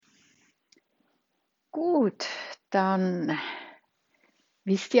Gut, dann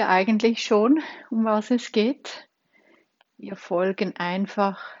wisst ihr eigentlich schon, um was es geht. Wir folgen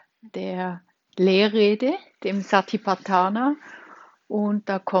einfach der Lehrrede, dem Satipatthana, und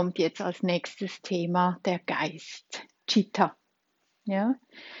da kommt jetzt als nächstes Thema der Geist, Citta. Ja?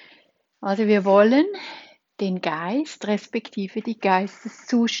 Also wir wollen den Geist respektive die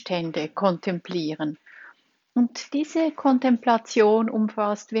Geisteszustände kontemplieren. Und diese Kontemplation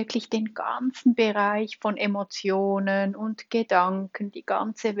umfasst wirklich den ganzen Bereich von Emotionen und Gedanken, die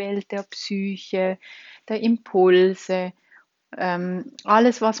ganze Welt der Psyche, der Impulse,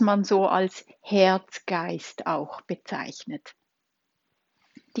 alles, was man so als Herzgeist auch bezeichnet.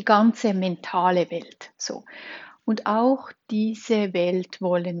 Die ganze mentale Welt. So. Und auch diese Welt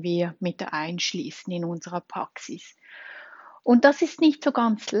wollen wir mit einschließen in unserer Praxis. Und das ist nicht so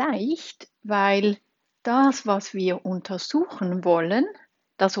ganz leicht, weil das, was wir untersuchen wollen,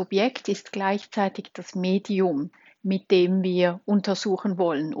 das Objekt ist gleichzeitig das Medium, mit dem wir untersuchen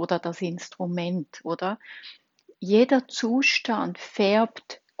wollen oder das Instrument, oder? Jeder Zustand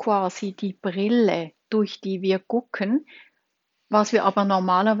färbt quasi die Brille, durch die wir gucken, was wir aber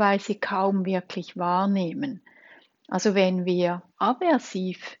normalerweise kaum wirklich wahrnehmen. Also wenn wir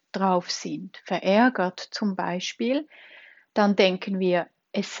aversiv drauf sind, verärgert zum Beispiel, dann denken wir,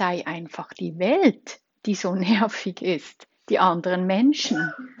 es sei einfach die Welt, die so nervig ist, die anderen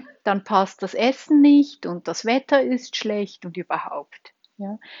Menschen. Dann passt das Essen nicht und das Wetter ist schlecht und überhaupt.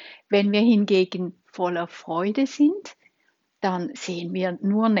 Ja. Wenn wir hingegen voller Freude sind, dann sehen wir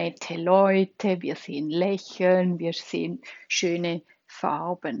nur nette Leute, wir sehen Lächeln, wir sehen schöne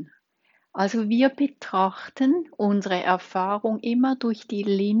Farben. Also wir betrachten unsere Erfahrung immer durch die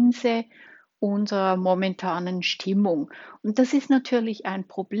Linse unserer momentanen Stimmung. Und das ist natürlich ein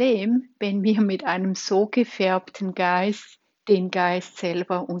Problem, wenn wir mit einem so gefärbten Geist den Geist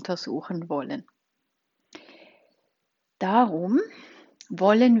selber untersuchen wollen. Darum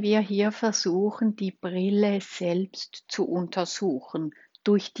wollen wir hier versuchen, die Brille selbst zu untersuchen,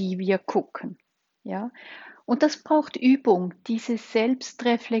 durch die wir gucken. Ja? Und das braucht Übung, diese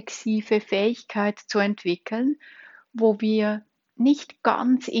selbstreflexive Fähigkeit zu entwickeln, wo wir nicht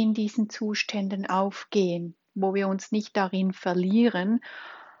ganz in diesen Zuständen aufgehen, wo wir uns nicht darin verlieren,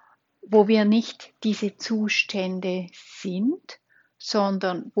 wo wir nicht diese Zustände sind,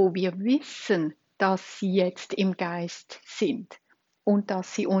 sondern wo wir wissen, dass sie jetzt im Geist sind und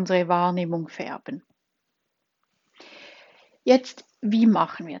dass sie unsere Wahrnehmung färben. Jetzt, wie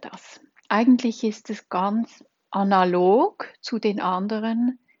machen wir das? Eigentlich ist es ganz analog zu den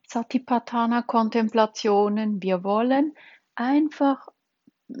anderen Satipatthana-Kontemplationen. Wir wollen einfach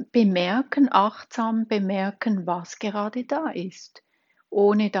bemerken, achtsam bemerken, was gerade da ist,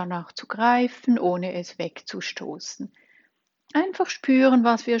 ohne danach zu greifen, ohne es wegzustoßen. Einfach spüren,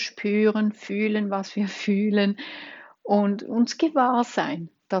 was wir spüren, fühlen, was wir fühlen und uns gewahr sein,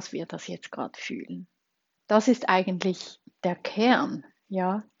 dass wir das jetzt gerade fühlen. Das ist eigentlich der Kern,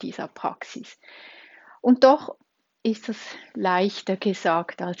 ja, dieser Praxis. Und doch ist es leichter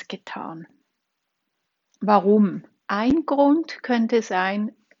gesagt als getan. Warum? Ein Grund könnte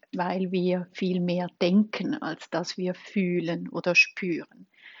sein, weil wir viel mehr denken, als dass wir fühlen oder spüren.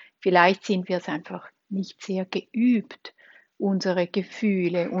 Vielleicht sind wir es einfach nicht sehr geübt, unsere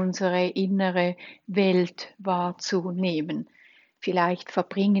Gefühle, unsere innere Welt wahrzunehmen. Vielleicht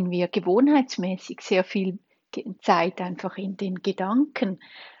verbringen wir gewohnheitsmäßig sehr viel Zeit einfach in den Gedanken.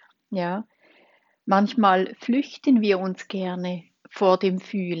 Ja, manchmal flüchten wir uns gerne vor dem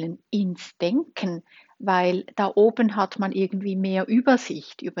Fühlen ins Denken, weil da oben hat man irgendwie mehr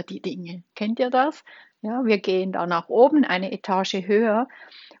Übersicht über die Dinge. Kennt ihr das? Ja, wir gehen da nach oben, eine Etage höher,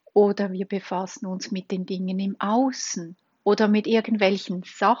 oder wir befassen uns mit den Dingen im Außen oder mit irgendwelchen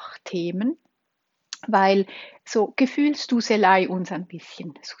Sachthemen, weil so Gefühlsduselei uns ein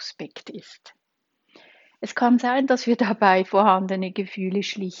bisschen suspekt ist. Es kann sein, dass wir dabei vorhandene Gefühle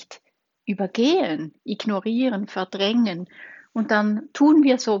schlicht übergehen, ignorieren, verdrängen und dann tun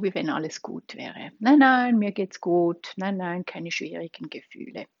wir so, wie wenn alles gut wäre. Nein, nein, mir geht's gut. Nein, nein, keine schwierigen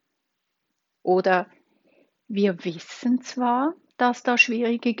Gefühle. Oder wir wissen zwar, dass da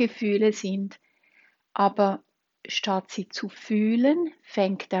schwierige Gefühle sind, aber statt sie zu fühlen,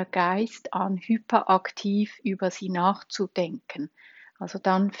 fängt der Geist an, hyperaktiv über sie nachzudenken. Also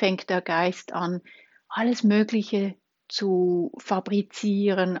dann fängt der Geist an, alles Mögliche zu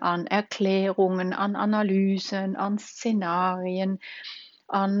fabrizieren an Erklärungen, an Analysen, an Szenarien,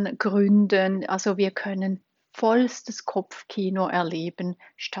 an Gründen. Also wir können vollstes Kopfkino erleben,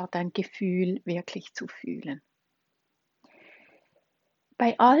 statt ein Gefühl wirklich zu fühlen.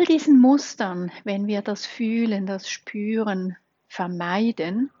 Bei all diesen Mustern, wenn wir das Fühlen, das Spüren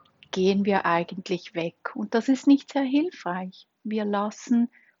vermeiden, gehen wir eigentlich weg. Und das ist nicht sehr hilfreich. Wir lassen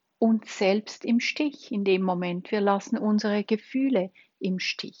uns selbst im Stich in dem Moment. Wir lassen unsere Gefühle im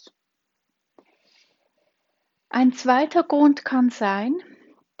Stich. Ein zweiter Grund kann sein,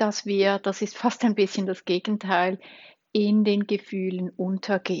 dass wir, das ist fast ein bisschen das Gegenteil, in den Gefühlen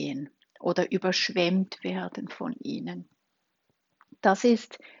untergehen oder überschwemmt werden von ihnen. Das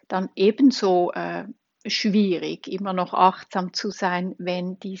ist dann ebenso schwierig, immer noch achtsam zu sein,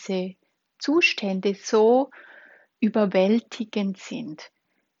 wenn diese Zustände so überwältigend sind,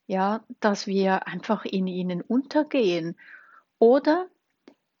 ja, dass wir einfach in ihnen untergehen oder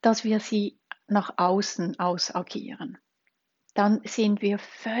dass wir sie nach außen ausagieren. Dann sind wir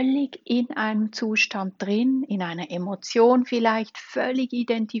völlig in einem Zustand drin, in einer Emotion vielleicht, völlig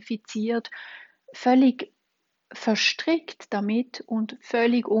identifiziert, völlig verstrickt damit und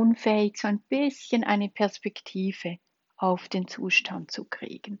völlig unfähig, so ein bisschen eine Perspektive auf den Zustand zu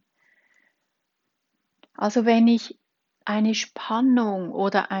kriegen. Also wenn ich eine Spannung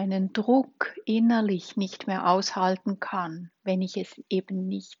oder einen Druck innerlich nicht mehr aushalten kann, wenn ich es eben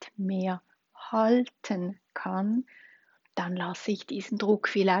nicht mehr halten kann, dann lasse ich diesen Druck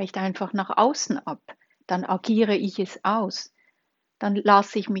vielleicht einfach nach außen ab. Dann agiere ich es aus. Dann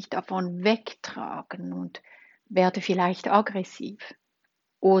lasse ich mich davon wegtragen und werde vielleicht aggressiv.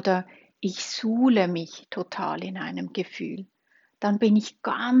 Oder ich suhle mich total in einem Gefühl. Dann bin ich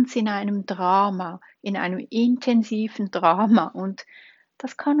ganz in einem Drama, in einem intensiven Drama und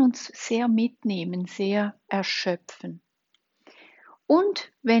das kann uns sehr mitnehmen, sehr erschöpfen.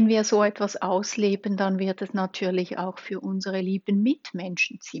 Und wenn wir so etwas ausleben, dann wird es natürlich auch für unsere lieben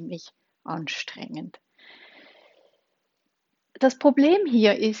Mitmenschen ziemlich anstrengend. Das Problem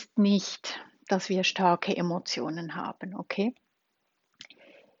hier ist nicht, dass wir starke Emotionen haben, okay?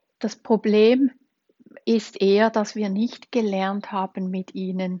 Das Problem ist eher, dass wir nicht gelernt haben, mit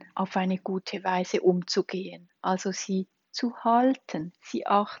ihnen auf eine gute Weise umzugehen, also sie zu halten, sie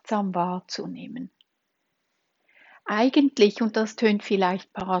achtsam wahrzunehmen. Eigentlich, und das tönt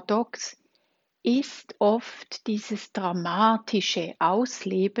vielleicht paradox, ist oft dieses dramatische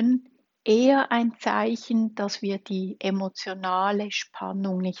Ausleben eher ein Zeichen, dass wir die emotionale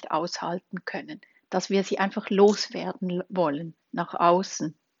Spannung nicht aushalten können, dass wir sie einfach loswerden wollen nach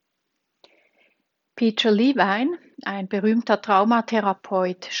außen. Peter Levine, ein berühmter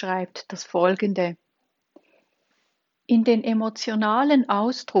Traumatherapeut, schreibt das Folgende: In den emotionalen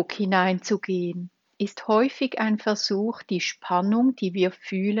Ausdruck hineinzugehen, ist häufig ein Versuch, die Spannung, die wir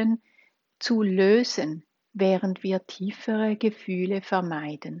fühlen, zu lösen, während wir tiefere Gefühle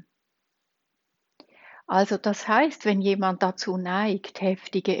vermeiden. Also das heißt, wenn jemand dazu neigt,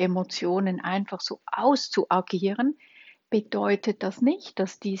 heftige Emotionen einfach so auszuagieren, bedeutet das nicht,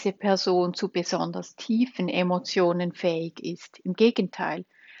 dass diese Person zu besonders tiefen Emotionen fähig ist. Im Gegenteil,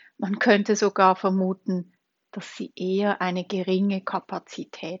 man könnte sogar vermuten, dass sie eher eine geringe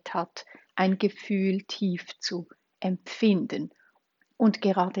Kapazität hat, ein Gefühl tief zu empfinden und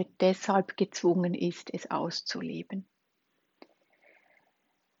gerade deshalb gezwungen ist, es auszuleben.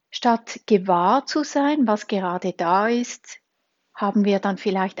 Statt gewahr zu sein, was gerade da ist, haben wir dann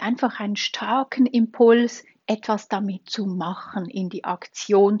vielleicht einfach einen starken Impuls, etwas damit zu machen, in die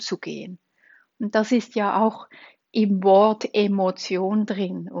Aktion zu gehen. Und das ist ja auch im Wort Emotion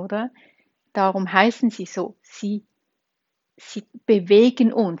drin, oder? Darum heißen sie so. Sie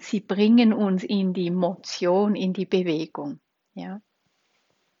bewegen uns, sie bringen uns in die Motion, in die Bewegung. Ja.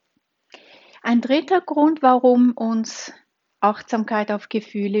 Ein dritter Grund, warum uns Achtsamkeit auf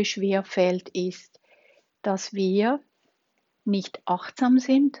Gefühle schwerfällt, ist, dass wir nicht achtsam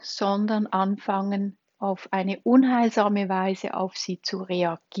sind, sondern anfangen, auf eine unheilsame Weise auf sie zu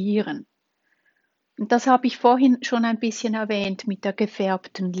reagieren. Und das habe ich vorhin schon ein bisschen erwähnt mit der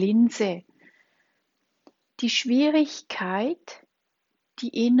gefärbten Linse. Die Schwierigkeit,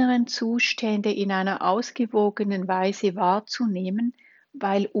 die inneren Zustände in einer ausgewogenen Weise wahrzunehmen,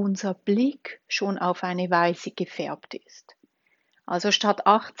 weil unser Blick schon auf eine Weise gefärbt ist. Also statt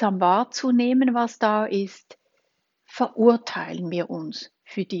achtsam wahrzunehmen, was da ist, verurteilen wir uns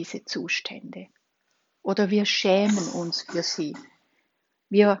für diese Zustände oder wir schämen uns für sie.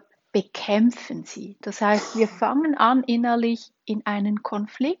 Wir bekämpfen sie. Das heißt, wir fangen an, innerlich in einen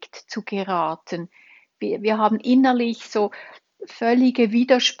Konflikt zu geraten. Wir haben innerlich so völlige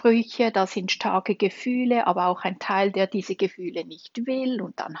Widersprüche, da sind starke Gefühle, aber auch ein Teil, der diese Gefühle nicht will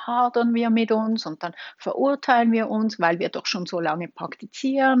und dann hadern wir mit uns und dann verurteilen wir uns, weil wir doch schon so lange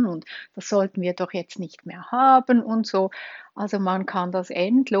praktizieren und das sollten wir doch jetzt nicht mehr haben und so. Also man kann das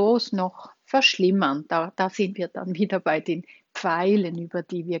endlos noch verschlimmern. Da sind wir dann wieder bei den Pfeilen, über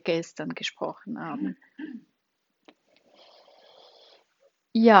die wir gestern gesprochen haben.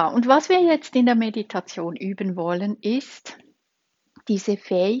 Ja, und was wir jetzt in der Meditation üben wollen, ist diese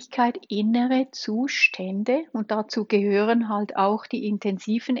Fähigkeit, innere Zustände, und dazu gehören halt auch die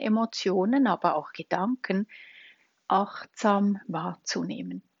intensiven Emotionen, aber auch Gedanken, achtsam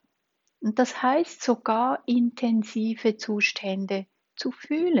wahrzunehmen. Und das heißt sogar intensive Zustände zu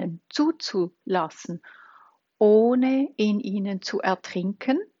fühlen, zuzulassen, ohne in ihnen zu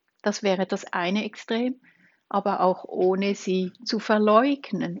ertrinken. Das wäre das eine Extrem, aber auch ohne sie zu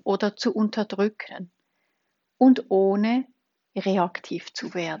verleugnen oder zu unterdrücken und ohne reaktiv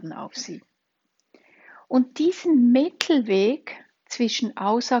zu werden auf sie. Und diesen Mittelweg zwischen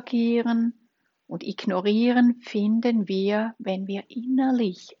Ausagieren und Ignorieren finden wir, wenn wir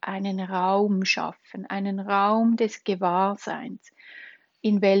innerlich einen Raum schaffen, einen Raum des Gewahrseins,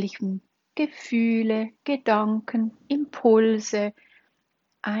 in welchem Gefühle, Gedanken, Impulse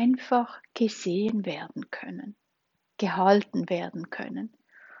einfach gesehen werden können, gehalten werden können.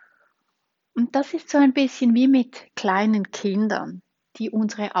 Und das ist so ein bisschen wie mit kleinen Kindern, die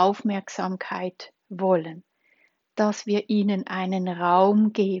unsere Aufmerksamkeit wollen, dass wir ihnen einen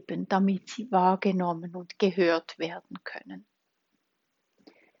Raum geben, damit sie wahrgenommen und gehört werden können.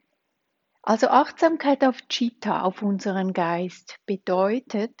 Also Achtsamkeit auf Citta, auf unseren Geist,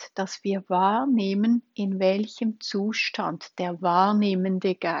 bedeutet, dass wir wahrnehmen, in welchem Zustand der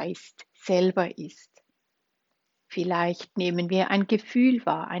wahrnehmende Geist selber ist. Vielleicht nehmen wir ein Gefühl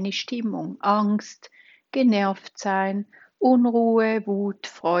wahr, eine Stimmung, Angst, genervt sein, Unruhe, Wut,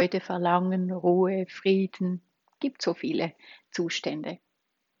 Freude, Verlangen, Ruhe, Frieden. Gibt so viele Zustände.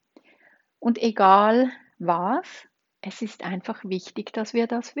 Und egal was, es ist einfach wichtig, dass wir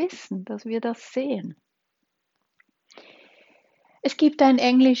das wissen, dass wir das sehen. Es gibt ein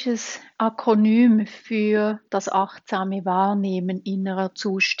englisches Akronym für das achtsame Wahrnehmen innerer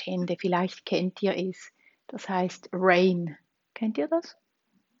Zustände. Vielleicht kennt ihr es. Das heißt RAIN. Kennt ihr das?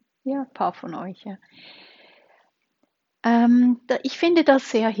 Ja, ein paar von euch. Ja. Ich finde das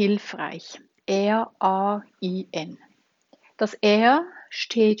sehr hilfreich. RAIN. Das R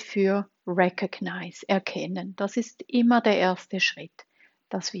steht für Recognize, erkennen. Das ist immer der erste Schritt,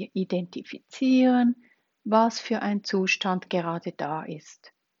 dass wir identifizieren, was für ein Zustand gerade da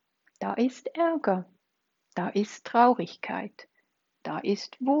ist. Da ist Ärger, da ist Traurigkeit, da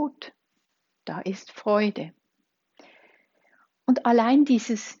ist Wut, da ist Freude. Und allein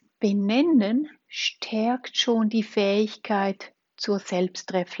dieses Benennen stärkt schon die Fähigkeit zur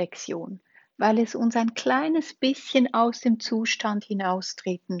Selbstreflexion, weil es uns ein kleines bisschen aus dem Zustand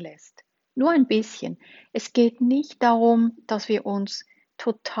hinaustreten lässt. Nur ein bisschen. Es geht nicht darum, dass wir uns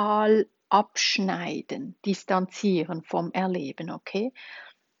total abschneiden, distanzieren vom Erleben, okay?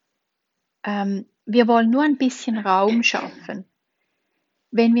 Wir wollen nur ein bisschen Raum schaffen.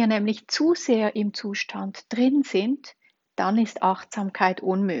 Wenn wir nämlich zu sehr im Zustand drin sind, dann ist Achtsamkeit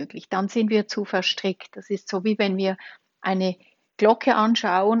unmöglich. Dann sind wir zu verstrickt. Das ist so, wie wenn wir eine Glocke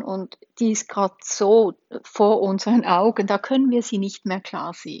anschauen und die ist gerade so vor unseren Augen, da können wir sie nicht mehr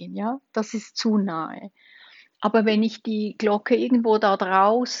klar sehen. Ja? Das ist zu nahe. Aber wenn ich die Glocke irgendwo da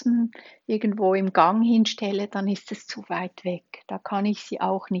draußen, irgendwo im Gang hinstelle, dann ist es zu weit weg. Da kann ich sie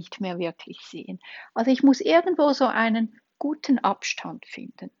auch nicht mehr wirklich sehen. Also ich muss irgendwo so einen guten Abstand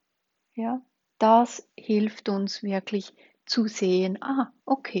finden. Ja, das hilft uns wirklich zu sehen,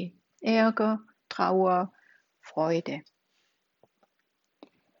 okay, Ärger, Trauer, Freude.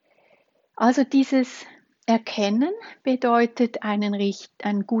 Also dieses Erkennen bedeutet,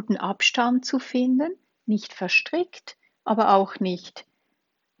 einen guten Abstand zu finden, nicht verstrickt, aber auch nicht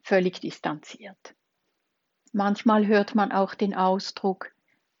völlig distanziert. Manchmal hört man auch den Ausdruck,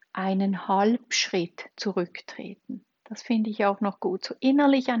 einen Halbschritt zurücktreten. Das finde ich auch noch gut, so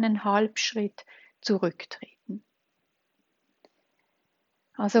innerlich einen Halbschritt zurücktreten.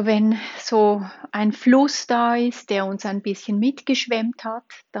 Also wenn so ein Fluss da ist, der uns ein bisschen mitgeschwemmt hat,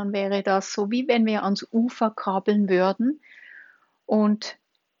 dann wäre das so, wie wenn wir ans Ufer krabbeln würden und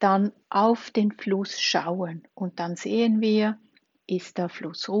dann auf den Fluss schauen. Und dann sehen wir, ist der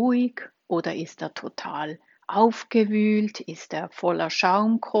Fluss ruhig oder ist er total aufgewühlt, ist er voller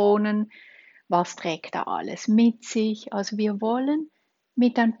Schaumkronen, was trägt er alles mit sich? Also wir wollen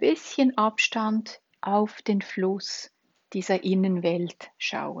mit ein bisschen Abstand auf den Fluss dieser Innenwelt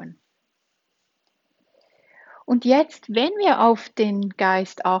schauen. Und jetzt, wenn wir auf den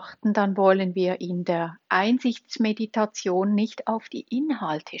Geist achten, dann wollen wir in der Einsichtsmeditation nicht auf die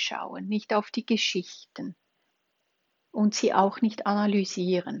Inhalte schauen, nicht auf die Geschichten und sie auch nicht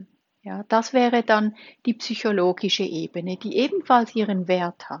analysieren. Ja, das wäre dann die psychologische Ebene, die ebenfalls ihren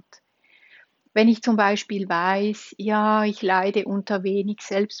Wert hat. Wenn ich zum Beispiel weiß, ja, ich leide unter wenig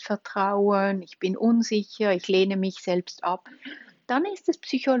Selbstvertrauen, ich bin unsicher, ich lehne mich selbst ab, dann ist es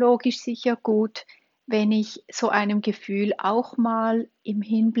psychologisch sicher gut, wenn ich so einem Gefühl auch mal im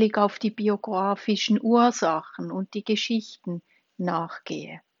Hinblick auf die biografischen Ursachen und die Geschichten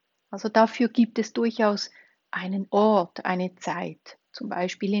nachgehe. Also dafür gibt es durchaus einen Ort, eine Zeit, zum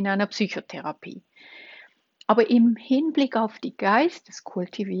Beispiel in einer Psychotherapie. Aber im Hinblick auf die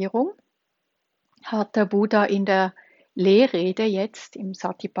Geisteskultivierung hat der Buddha in der Lehrrede jetzt im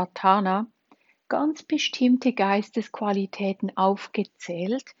Satipatthana ganz bestimmte Geistesqualitäten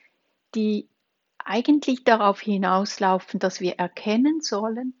aufgezählt, die eigentlich darauf hinauslaufen, dass wir erkennen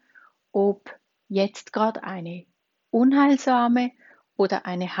sollen, ob jetzt gerade eine unheilsame oder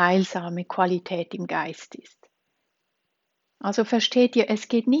eine heilsame Qualität im Geist ist. Also versteht ihr, es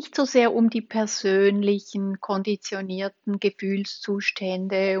geht nicht so sehr um die persönlichen, konditionierten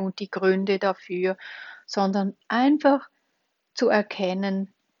Gefühlszustände und die Gründe dafür, sondern einfach zu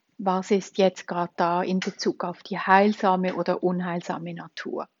erkennen, was ist jetzt gerade da in Bezug auf die heilsame oder unheilsame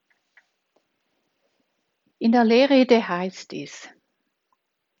Natur. In der Lehrrede heißt es: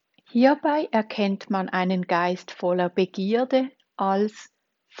 Hierbei erkennt man einen Geist voller Begierde als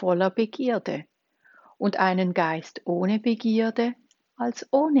voller Begierde und einen Geist ohne Begierde als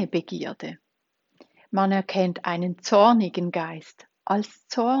ohne Begierde. Man erkennt einen zornigen Geist als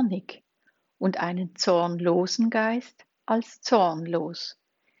zornig und einen zornlosen Geist als zornlos.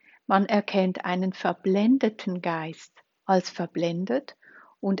 Man erkennt einen verblendeten Geist als verblendet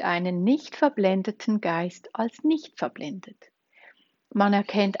und einen nicht verblendeten Geist als nicht verblendet. Man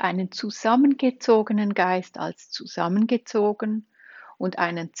erkennt einen zusammengezogenen Geist als zusammengezogen und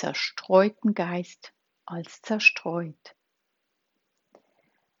einen zerstreuten Geist als zerstreut.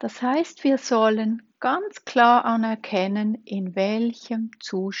 Das heißt, wir sollen ganz klar anerkennen, in welchem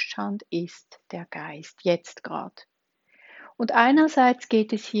Zustand ist der Geist jetzt gerade. Und einerseits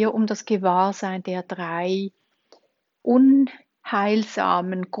geht es hier um das Gewahrsein der drei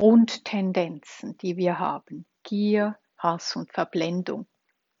unheilsamen Grundtendenzen, die wir haben: Gier, Hass und Verblendung.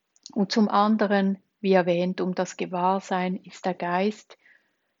 Und zum anderen, wie erwähnt, um das Gewahrsein, ist der Geist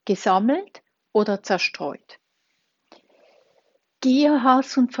gesammelt oder zerstreut. Gier,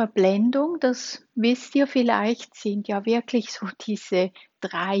 Hass und Verblendung, das wisst ihr vielleicht, sind ja wirklich so diese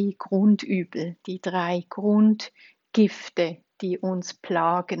drei Grundübel, die drei Grundgifte, die uns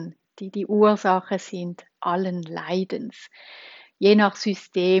plagen, die die Ursache sind allen Leidens. Je nach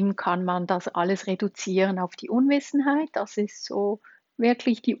System kann man das alles reduzieren auf die Unwissenheit. Das ist so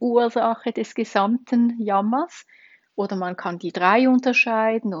wirklich die Ursache des gesamten Jammers. Oder man kann die drei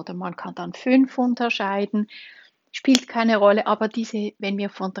unterscheiden oder man kann dann 5 unterscheiden. Spielt keine Rolle, aber wenn wir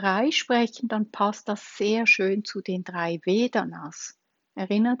von drei sprechen, dann passt das sehr schön zu den drei Vedanas.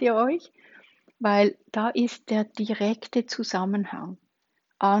 Erinnert ihr euch? Weil da ist der direkte Zusammenhang.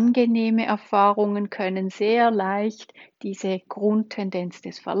 Angenehme Erfahrungen können sehr leicht diese Grundtendenz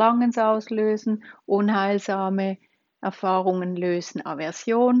des Verlangens auslösen. Unheilsame Erfahrungen lösen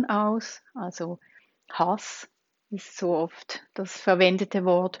Aversion aus, also Hass ist so oft das verwendete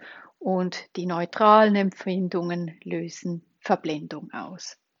Wort, und die neutralen Empfindungen lösen Verblendung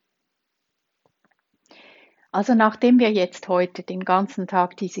aus. Also nachdem wir jetzt heute den ganzen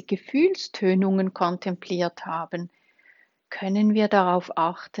Tag diese Gefühlstönungen kontempliert haben, können wir darauf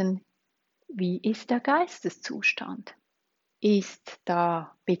achten, wie ist der Geisteszustand? Ist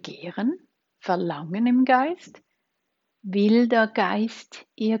da Begehren, Verlangen im Geist? Will der Geist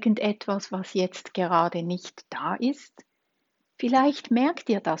irgendetwas, was jetzt gerade nicht da ist? Vielleicht merkt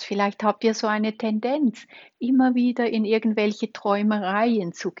ihr das, vielleicht habt ihr so eine Tendenz, immer wieder in irgendwelche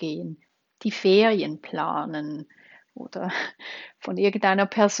Träumereien zu gehen, die Ferien planen oder von irgendeiner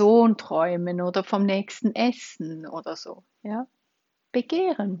Person träumen oder vom nächsten Essen oder so. Ja?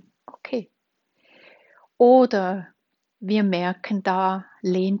 Begehren, okay. Oder wir merken, da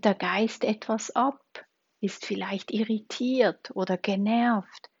lehnt der Geist etwas ab, ist vielleicht irritiert oder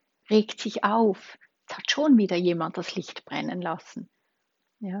genervt, regt sich auf. Jetzt hat schon wieder jemand das Licht brennen lassen.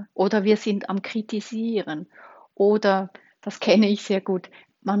 Ja? Oder wir sind am Kritisieren. Oder, das kenne ich sehr gut,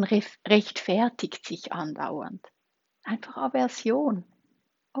 man rechtfertigt sich andauernd. Einfach Aversion.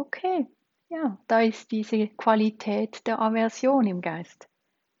 Okay, ja, da ist diese Qualität der Aversion im Geist.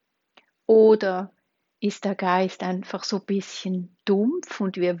 Oder ist der Geist einfach so ein bisschen dumpf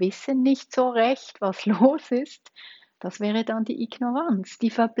und wir wissen nicht so recht, was los ist? Das wäre dann die Ignoranz,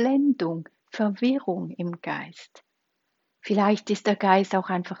 die Verblendung, Verwirrung im Geist. Vielleicht ist der Geist auch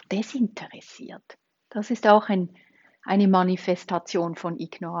einfach desinteressiert. Das ist auch eine Manifestation von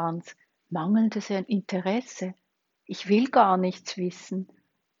Ignoranz, mangelndes Interesse. Ich will gar nichts wissen.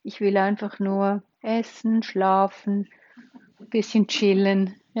 Ich will einfach nur essen, schlafen, ein bisschen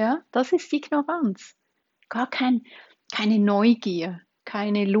chillen. Ja, das ist Ignoranz. Gar kein, keine Neugier,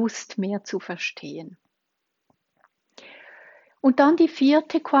 keine Lust mehr zu verstehen. Und dann die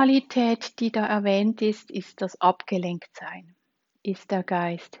vierte Qualität, die da erwähnt ist das Abgelenktsein. Ist der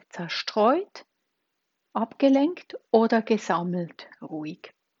Geist zerstreut, abgelenkt oder gesammelt,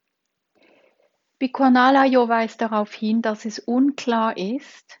 ruhig? Bicornalayo weist darauf hin, dass es unklar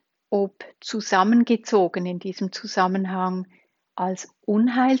ist, ob zusammengezogen in diesem Zusammenhang als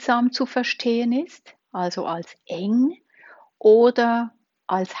unheilsam zu verstehen ist, also als eng, oder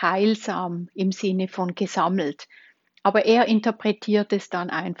als heilsam im Sinne von gesammelt. Aber er interpretiert es dann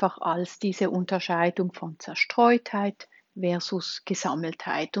einfach als diese Unterscheidung von Zerstreutheit versus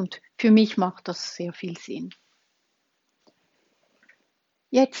Gesammeltheit. Und für mich macht das sehr viel Sinn.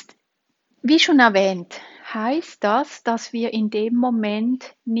 Jetzt, wie schon erwähnt, heißt das, dass wir in dem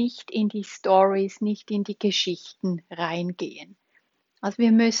Moment nicht in die Stories, nicht in die Geschichten reingehen. Also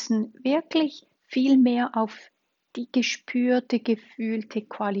wir müssen wirklich viel mehr auf die gespürte, gefühlte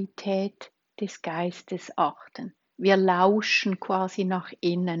Qualität des Geistes achten. Wir lauschen quasi nach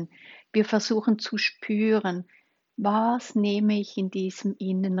innen. Wir versuchen zu spüren, was nehme ich in diesem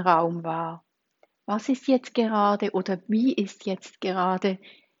Innenraum wahr? Was ist jetzt gerade oder wie ist jetzt gerade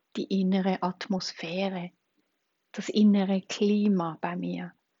die innere Atmosphäre, das innere Klima bei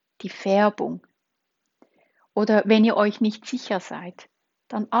mir, die Färbung? Oder wenn ihr euch nicht sicher seid,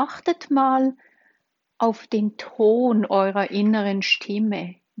 dann achtet mal auf den Ton eurer inneren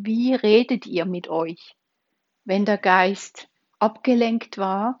Stimme. Wie redet ihr mit euch? Wenn der Geist abgelenkt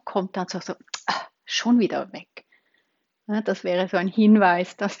war, kommt dann so, schon wieder weg. Ja, das wäre so ein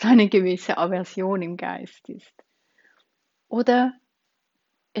Hinweis, dass da eine gewisse Aversion im Geist ist. Oder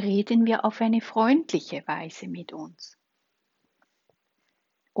reden wir auf eine freundliche Weise mit uns?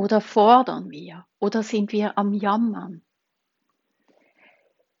 Oder fordern wir? Oder sind wir am Jammern?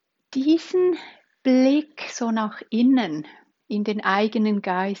 Diesen Blick so nach innen, in den eigenen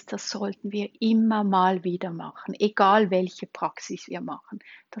Geist, das sollten wir immer mal wieder machen, egal welche Praxis wir machen.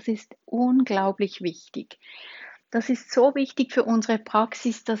 Das ist unglaublich wichtig. Das ist so wichtig für unsere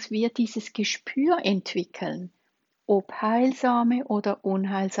Praxis, dass wir dieses Gespür entwickeln, ob heilsame oder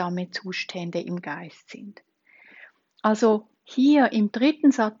unheilsame Zustände im Geist sind. Also hier im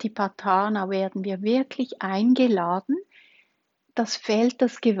dritten Satipatthana werden wir wirklich eingeladen, das Feld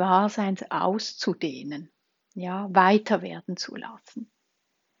des Gewahrseins auszudehnen, ja, weiter werden zu lassen.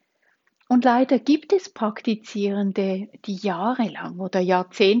 Und leider gibt es Praktizierende, die jahrelang oder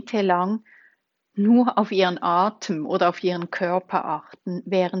jahrzehntelang nur auf ihren Atem oder auf ihren Körper achten,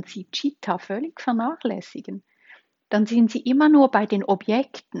 während sie Citta völlig vernachlässigen. Dann sind sie immer nur bei den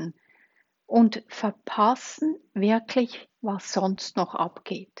Objekten und verpassen wirklich, was sonst noch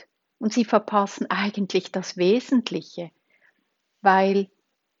abgeht. Und sie verpassen eigentlich das Wesentliche, weil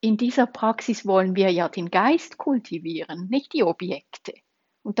in dieser Praxis wollen wir ja den Geist kultivieren, nicht die Objekte.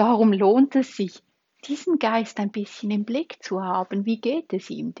 Und darum lohnt es sich, diesen Geist ein bisschen im Blick zu haben. Wie geht es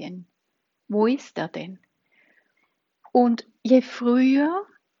ihm denn? Wo ist er denn? Und je früher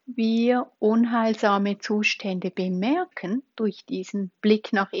wir unheilsame Zustände bemerken durch diesen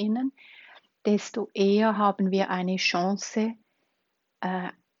Blick nach innen, desto eher haben wir eine Chance,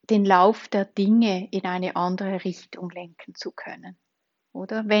 den Lauf der Dinge in eine andere Richtung lenken zu können.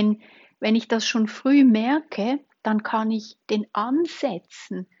 Oder wenn ich das schon früh merke, dann kann ich den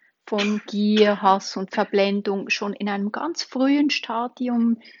Ansätzen von Gier, Hass und Verblendung schon in einem ganz frühen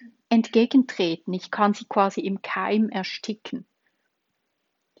Stadium entgegentreten. Ich kann sie quasi im Keim ersticken.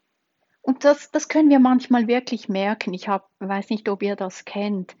 Und das können wir manchmal wirklich merken. Weiß nicht, ob ihr das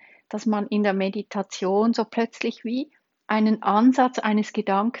kennt, dass man in der Meditation so plötzlich wie einen Ansatz eines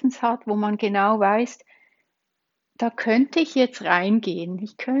Gedankens hat, wo man genau weiß, da könnte ich jetzt reingehen.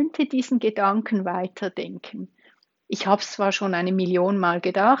 Ich könnte diesen Gedanken weiterdenken. Ich habe es zwar schon 1 Million Mal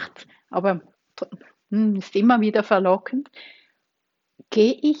gedacht, aber ist immer wieder verlockend.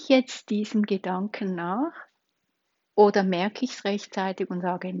 Gehe ich jetzt diesem Gedanken nach oder merke ich es rechtzeitig und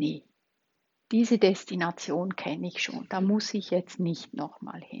sage, nee, diese Destination kenne ich schon, da muss ich jetzt nicht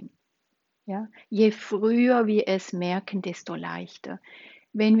nochmal hin. Ja? Je früher wir es merken, desto leichter.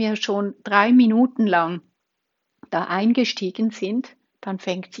 Wenn wir schon 3 Minuten lang da eingestiegen sind, dann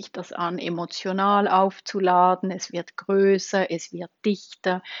fängt sich das an, emotional aufzuladen, es wird größer, es wird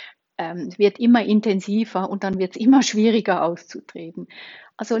dichter, es wird immer intensiver und dann wird es immer schwieriger auszutreten.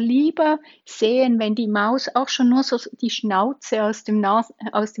 Also lieber sehen, wenn die Maus auch schon nur so die Schnauze aus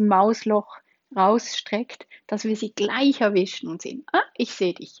dem Mausloch rausstreckt, dass wir sie gleich erwischen und sehen, ich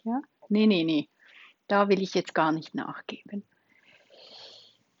sehe dich. Ja? Nee, da will ich jetzt gar nicht nachgeben.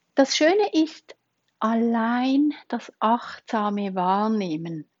 Das Schöne ist, allein das achtsame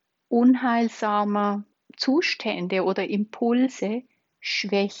Wahrnehmen unheilsamer Zustände oder Impulse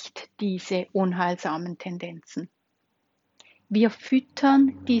schwächt diese unheilsamen Tendenzen. Wir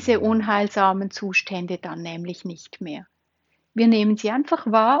füttern diese unheilsamen Zustände dann nämlich nicht mehr. Wir nehmen sie einfach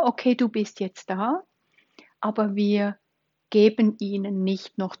wahr, okay, du bist jetzt da, aber wir geben ihnen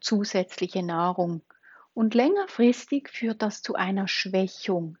nicht noch zusätzliche Nahrung. Und längerfristig führt das zu einer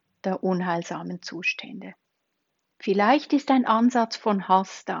Schwächung der unheilsamen Zustände. Vielleicht ist ein Ansatz von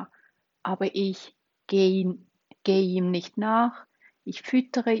Hass da, aber ich gehe ihm nicht nach, ich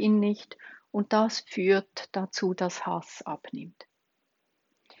füttere ihn nicht und das führt dazu, dass Hass abnimmt.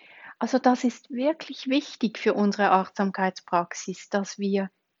 Also das ist wirklich wichtig für unsere Achtsamkeitspraxis, dass wir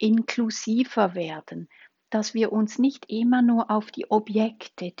inklusiver werden, dass wir uns nicht immer nur auf die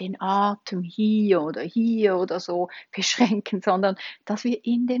Objekte, den Atem hier oder so beschränken, sondern dass wir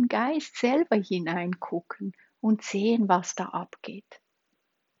in den Geist selber hineingucken und sehen, was da abgeht.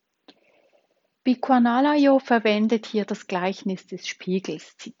 Bhikkhunalayo verwendet hier das Gleichnis des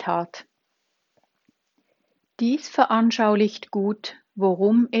Spiegels, Zitat. Dies veranschaulicht gut,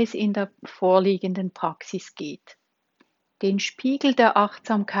 worum es in der vorliegenden Praxis geht. Den Spiegel der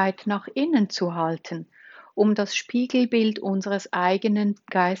Achtsamkeit nach innen zu halten, um das Spiegelbild unseres eigenen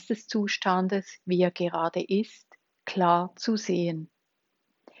Geisteszustandes, wie er gerade ist, klar zu sehen.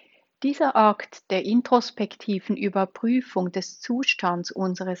 Dieser Akt der introspektiven Überprüfung des Zustands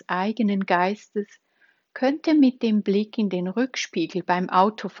unseres eigenen Geistes könnte mit dem Blick in den Rückspiegel beim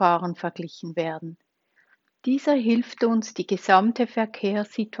Autofahren verglichen werden. Dieser hilft uns, die gesamte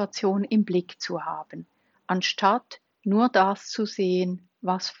Verkehrssituation im Blick zu haben, anstatt nur das zu sehen,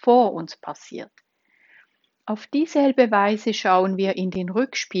 was vor uns passiert. Auf dieselbe Weise schauen wir in den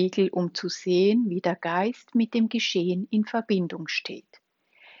Rückspiegel, um zu sehen, wie der Geist mit dem Geschehen in Verbindung steht.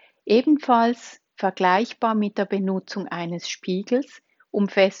 Ebenfalls vergleichbar mit der Benutzung eines Spiegels, um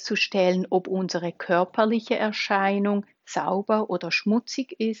festzustellen, ob unsere körperliche Erscheinung sauber oder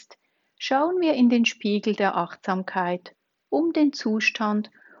schmutzig ist, schauen wir in den Spiegel der Achtsamkeit, um den Zustand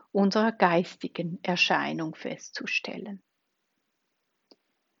unserer geistigen Erscheinung festzustellen.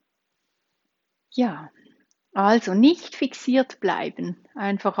 Ja, also nicht fixiert bleiben,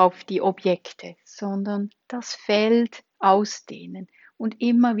 einfach auf die Objekte, sondern das Feld ausdehnen und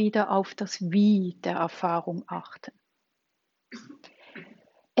immer wieder auf das Wie der Erfahrung achten.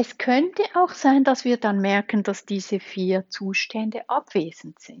 Es könnte auch sein, dass wir dann merken, dass diese 4 Zustände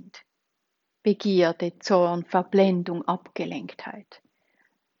abwesend sind. Begierde, Zorn, Verblendung, Abgelenktheit.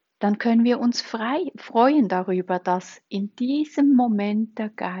 Dann können wir uns freuen darüber, dass in diesem Moment der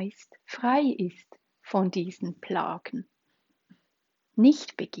Geist frei ist von diesen Plagen.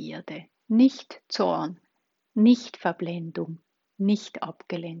 Nicht Begierde, nicht Zorn, nicht Verblendung, nicht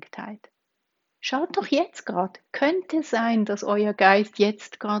Abgelenktheit. Schaut doch jetzt gerade, könnte sein, dass euer Geist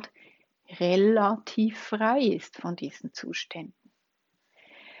jetzt gerade relativ frei ist von diesen Zuständen.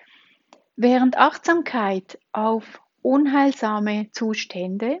 Während Achtsamkeit auf unheilsame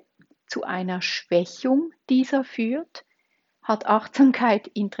Zustände zu einer Schwächung dieser führt, hat Achtsamkeit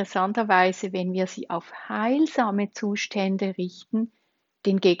interessanterweise, wenn wir sie auf heilsame Zustände richten,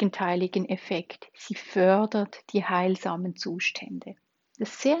 den gegenteiligen Effekt. Sie fördert die heilsamen Zustände. Das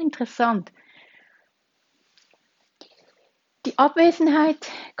ist sehr interessant. Die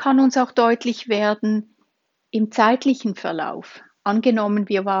Abwesenheit kann uns auch deutlich werden im zeitlichen Verlauf. Angenommen,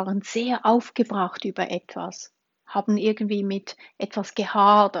 wir waren sehr aufgebracht über etwas, haben irgendwie mit etwas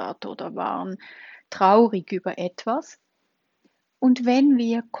gehadert oder waren traurig über etwas. Und wenn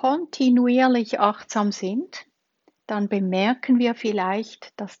wir kontinuierlich achtsam sind, dann bemerken wir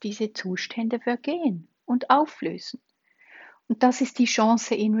vielleicht, dass diese Zustände vergehen und auflösen. Und das ist die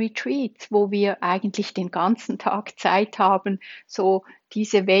Chance in Retreats, wo wir eigentlich den ganzen Tag Zeit haben, so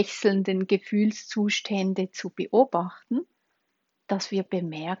diese wechselnden Gefühlszustände zu beobachten, dass wir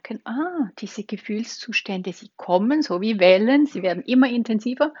bemerken, diese Gefühlszustände, sie kommen so wie Wellen, sie werden immer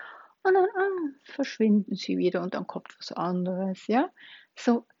intensiver und dann verschwinden sie wieder und dann kommt was anderes, ja.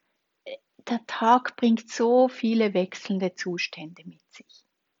 So, der Tag bringt so viele wechselnde Zustände mit sich.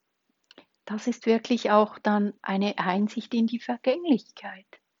 Das ist wirklich auch dann eine Einsicht in die Vergänglichkeit.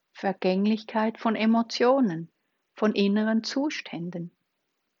 Vergänglichkeit von Emotionen, von inneren Zuständen.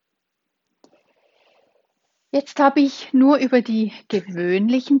 Jetzt habe ich nur über die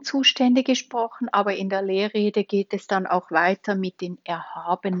gewöhnlichen Zustände gesprochen, aber in der Lehrrede geht es dann auch weiter mit den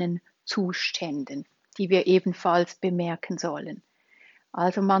erhabenen Zuständen, die wir ebenfalls bemerken sollen.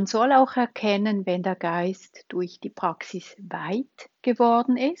 Also man soll auch erkennen, wenn der Geist durch die Praxis weit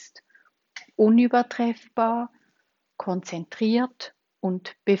geworden ist, unübertreffbar, konzentriert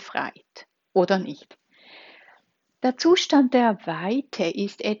und befreit oder nicht. Der Zustand der Weite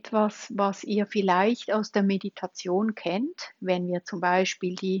ist etwas, was ihr vielleicht aus der Meditation kennt, wenn wir zum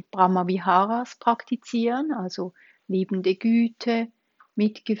Beispiel die Brahmaviharas praktizieren, also liebende Güte,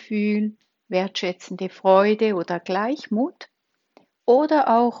 Mitgefühl, wertschätzende Freude oder Gleichmut,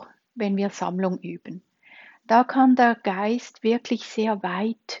 oder auch wenn wir Sammlung üben. Da kann der Geist wirklich sehr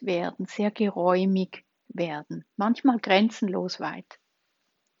weit werden, sehr geräumig werden, manchmal grenzenlos weit.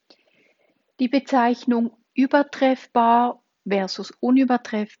 Die Bezeichnung übertreffbar versus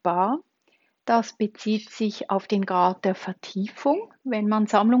unübertreffbar, das bezieht sich auf den Grad der Vertiefung, wenn man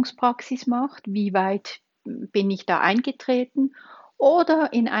Sammlungspraxis macht, wie weit bin ich da eingetreten,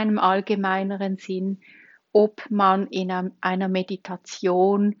 oder in einem allgemeineren Sinn, ob man in einer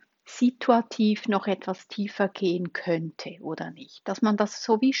Meditation situativ noch etwas tiefer gehen könnte oder nicht. Dass man das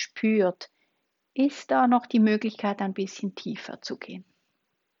so wie spürt, ist da noch die Möglichkeit, ein bisschen tiefer zu gehen.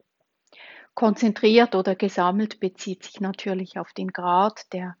 Konzentriert oder gesammelt bezieht sich natürlich auf den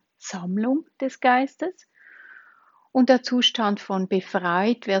Grad der Sammlung des Geistes, und der Zustand von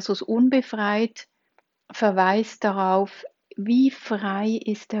befreit versus unbefreit verweist darauf, wie frei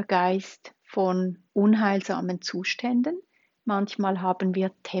ist der Geist von unheilsamen Zuständen. Manchmal haben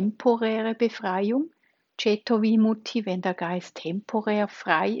wir temporäre Befreiung, Ceto Vimutti, wenn der Geist temporär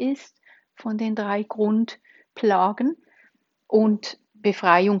frei ist von den 3 Grundplagen, und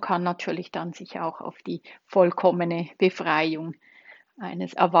Befreiung kann natürlich dann sich auch auf die vollkommene Befreiung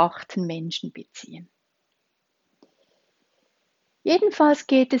eines erwachten Menschen beziehen. Jedenfalls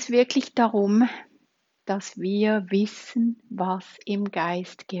geht es wirklich darum, dass wir wissen, was im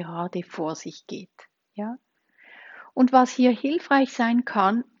Geist gerade vor sich geht. Ja? Und was hier hilfreich sein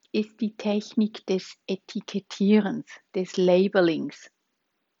kann, ist die Technik des Etikettierens, des Labelings.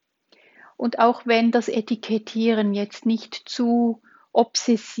 Und auch wenn das Etikettieren jetzt nicht zu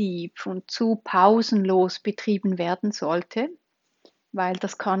obsessiv und zu pausenlos betrieben werden sollte, weil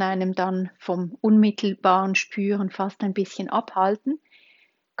das kann einem dann vom unmittelbaren Spüren fast ein bisschen abhalten,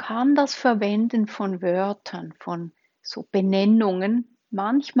 kann das Verwenden von Wörtern, von so Benennungen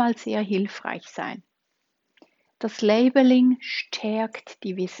manchmal sehr hilfreich sein. Das Labeling stärkt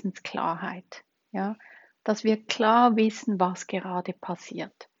die Wissensklarheit, ja, dass wir klar wissen, was gerade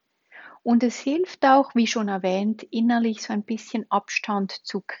passiert. Und es hilft auch, wie schon erwähnt, innerlich so ein bisschen Abstand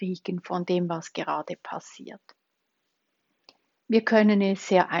zu kriegen von dem, was gerade passiert. Wir können es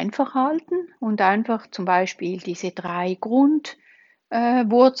sehr einfach halten und einfach zum Beispiel diese 3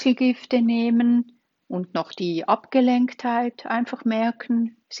 Wurzelgifte nehmen und noch die Abgelenktheit einfach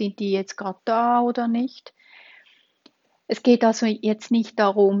merken, sind die jetzt gerade da oder nicht. Es geht also jetzt nicht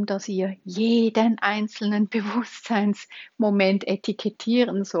darum, dass ihr jeden einzelnen Bewusstseinsmoment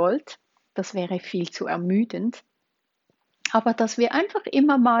etikettieren sollt. Das wäre viel zu ermüdend. Aber dass wir einfach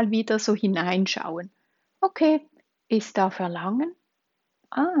immer mal wieder so hineinschauen. Okay, ist da Verlangen?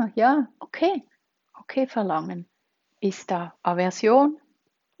 Ah, ja, okay. Okay, Verlangen. Ist da Aversion?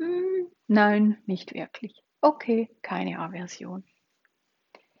 Nein, nicht wirklich. Okay, keine Aversion.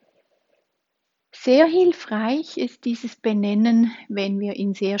 Sehr hilfreich ist dieses Benennen, wenn wir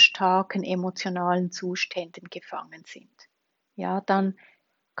in sehr starken emotionalen Zuständen gefangen sind. Ja, dann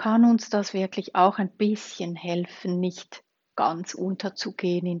kann uns das wirklich auch ein bisschen helfen, nicht ganz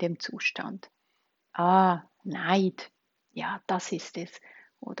unterzugehen in dem Zustand. Ah, Neid, ja, das ist es.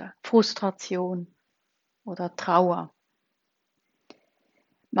 Oder Frustration oder Trauer.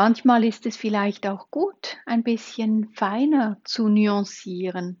 Manchmal ist es vielleicht auch gut, ein bisschen feiner zu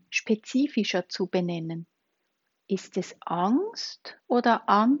nuancieren, spezifischer zu benennen. Ist es Angst oder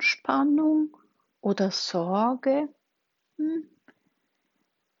Anspannung oder Sorge?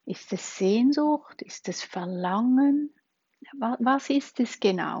 Ist es Sehnsucht? Ist es Verlangen? Was ist es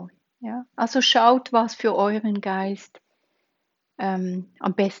genau? Ja, also schaut, was für euren Geist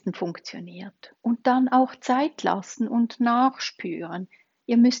am besten funktioniert. Und dann auch Zeit lassen und nachspüren.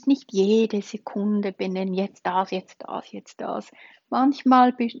 Ihr müsst nicht jede Sekunde benennen, jetzt das, jetzt das, jetzt das.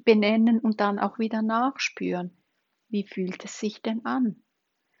 Manchmal benennen und dann auch wieder nachspüren. Wie fühlt es sich denn an?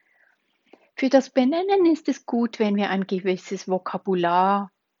 Für das Benennen ist es gut, wenn wir ein gewisses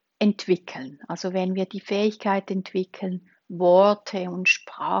Vokabular entwickeln. Also wenn wir die Fähigkeit entwickeln, Worte und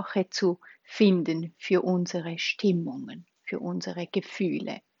Sprache zu finden für unsere Stimmungen, für unsere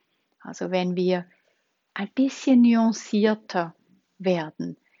Gefühle. Also wenn wir ein bisschen nuancierter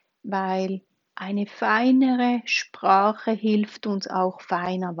werden, weil eine feinere Sprache hilft uns auch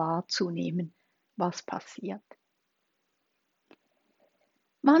feiner wahrzunehmen, was passiert.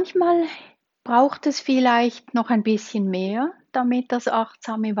 Manchmal braucht es vielleicht noch ein bisschen mehr, damit das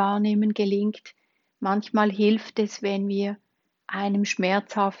achtsame Wahrnehmen gelingt. Manchmal hilft es, wenn wir einem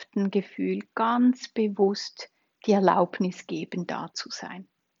schmerzhaften Gefühl ganz bewusst die Erlaubnis geben, da zu sein.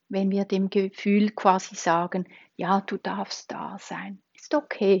 Wenn wir dem Gefühl quasi sagen, ja, du darfst da sein, ist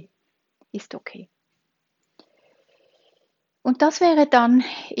okay, ist okay. Und das wäre dann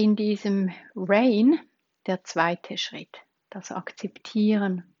in diesem RAIN der zweite Schritt, das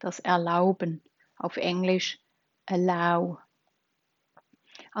Akzeptieren, das Erlauben, auf Englisch allow.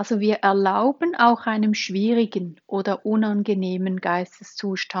 Also wir erlauben auch einem schwierigen oder unangenehmen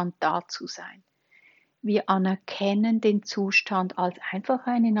Geisteszustand da zu sein. Wir anerkennen den Zustand als einfach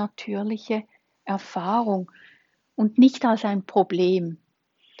eine natürliche Erfahrung und nicht als ein Problem.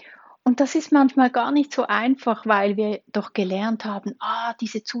 Und das ist manchmal gar nicht so einfach, weil wir doch gelernt haben,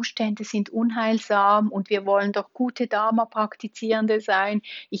 diese Zustände sind unheilsam und wir wollen doch gute Dharma-Praktizierende sein.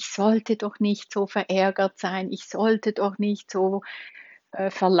 Ich sollte doch nicht so verärgert sein, ich sollte doch nicht so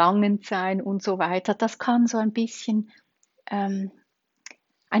verlangend sein und so weiter. Das kann so ein bisschen ähm,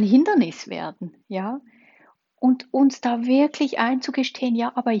 ein Hindernis werden, ja. Und uns da wirklich einzugestehen,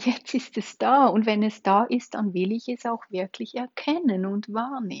 ja, aber jetzt ist es da und wenn es da ist, dann will ich es auch wirklich erkennen und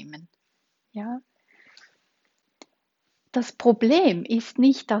wahrnehmen, ja. Das Problem ist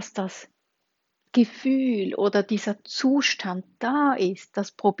nicht, dass das Gefühl oder dieser Zustand da ist.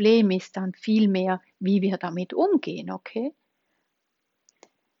 Das Problem ist dann vielmehr, wie wir damit umgehen, okay?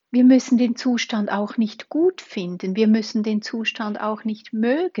 Wir müssen den Zustand auch nicht gut finden. Wir müssen den Zustand auch nicht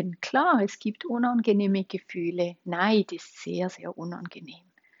mögen. Klar, es gibt unangenehme Gefühle. Neid ist sehr, sehr unangenehm.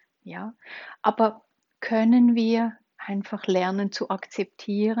 Ja, aber können wir einfach lernen zu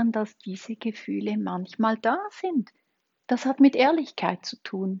akzeptieren, dass diese Gefühle manchmal da sind? Das hat mit Ehrlichkeit zu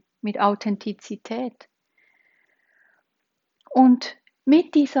tun, mit Authentizität. Und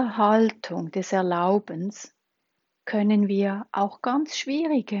mit dieser Haltung des Erlaubens können wir auch ganz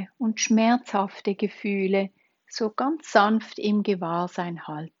schwierige und schmerzhafte Gefühle so ganz sanft im Gewahrsein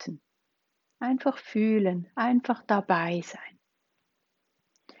halten. Einfach fühlen, einfach dabei sein.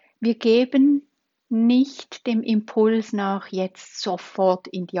 Wir geben nicht dem Impuls nach, jetzt sofort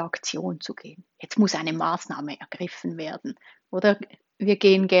in die Aktion zu gehen. Jetzt muss eine Maßnahme ergriffen werden. Oder wir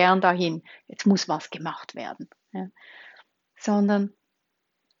gehen gern dahin, jetzt muss was gemacht werden. Ja. Sondern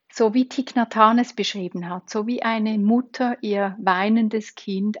so wie Thich Nhat Hanh es beschrieben hat, so wie eine Mutter ihr weinendes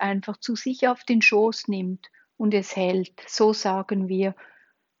Kind einfach zu sich auf den Schoß nimmt und es hält, so sagen wir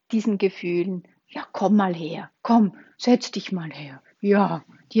diesen Gefühlen, ja, komm mal her, komm, setz dich mal her. Ja,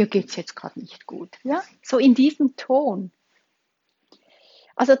 dir geht's jetzt gerade nicht gut. Ja, so in diesem Ton.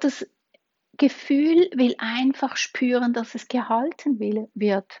 Also das Gefühl will einfach spüren, dass es gehalten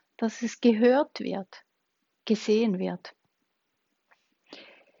wird, dass es gehört wird, gesehen wird.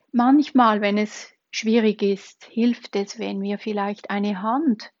 Manchmal, wenn es schwierig ist, hilft es, wenn wir vielleicht eine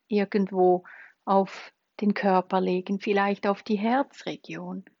Hand irgendwo auf den Körper legen, vielleicht auf die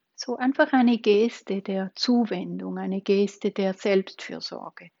Herzregion. So einfach eine Geste der Zuwendung, eine Geste der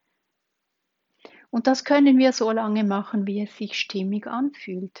Selbstfürsorge. Und das können wir so lange machen, wie es sich stimmig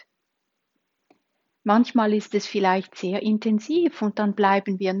anfühlt. Manchmal ist es vielleicht sehr intensiv und dann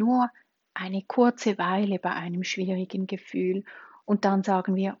bleiben wir nur eine kurze Weile bei einem schwierigen Gefühl und dann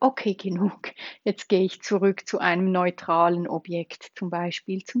sagen wir, okay, genug, jetzt gehe ich zurück zu einem neutralen Objekt, zum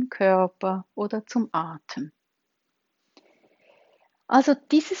Beispiel zum Körper oder zum Atem. Also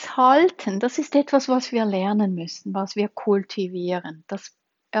dieses Halten, das ist etwas, was wir lernen müssen, was wir kultivieren. Das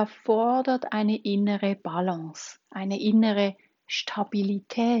erfordert eine innere Balance, eine innere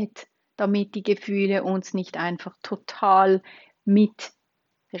Stabilität, damit die Gefühle uns nicht einfach total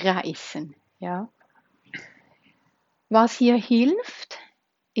mitreißen. Ja? Was hier hilft,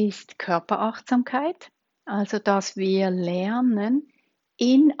 ist Körperachtsamkeit, also dass wir lernen,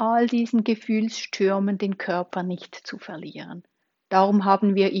 in all diesen Gefühlsstürmen den Körper nicht zu verlieren. Darum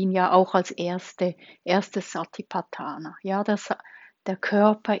haben wir ihn ja auch als erstes Satipatthana. Ja, der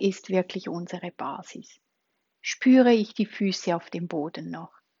Körper ist wirklich unsere Basis. Spüre ich die Füße auf dem Boden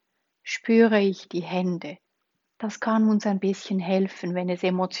noch? Spüre ich die Hände? Das kann uns ein bisschen helfen, wenn es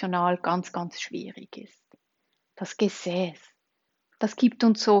emotional ganz, ganz schwierig ist. Das Gesäß, das gibt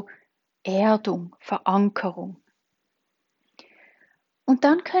uns so Erdung, Verankerung. Und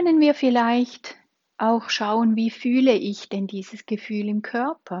dann können wir vielleicht auch schauen, wie fühle ich denn dieses Gefühl im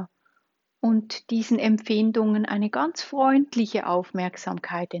Körper und diesen Empfindungen eine ganz freundliche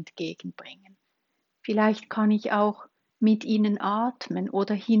Aufmerksamkeit entgegenbringen. Vielleicht kann ich auch mit ihnen atmen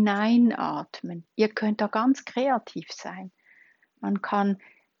oder hineinatmen. Ihr könnt da ganz kreativ sein. Man kann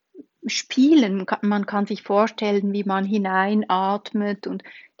spielen, man kann sich vorstellen, wie man hineinatmet und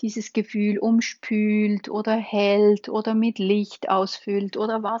dieses Gefühl umspült oder hält oder mit Licht ausfüllt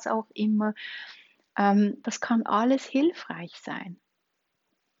oder was auch immer. Das kann alles hilfreich sein.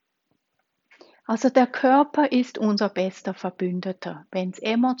 Also der Körper ist unser bester Verbündeter. Wenn es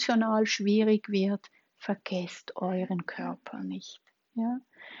emotional schwierig wird, vergesst euren Körper nicht. Ja?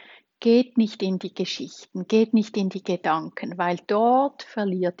 Geht nicht in die Geschichten, geht nicht in die Gedanken, weil dort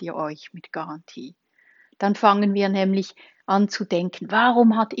verliert ihr euch mit Garantie. Dann fangen wir nämlich an zu denken,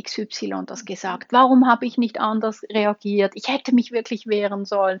 warum hat XY das gesagt? Warum habe ich nicht anders reagiert? Ich hätte mich wirklich wehren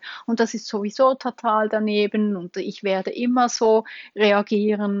sollen und das ist sowieso total daneben und ich werde immer so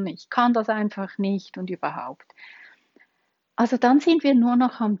reagieren. Ich kann das einfach nicht und überhaupt. Also dann sind wir nur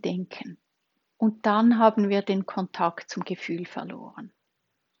noch am Denken und dann haben wir den Kontakt zum Gefühl verloren.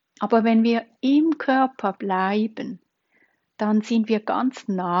 Aber wenn wir im Körper bleiben, dann sind wir ganz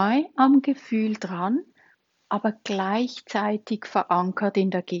nahe am Gefühl dran, aber gleichzeitig verankert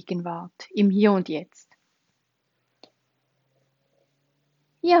in der Gegenwart, im Hier und Jetzt.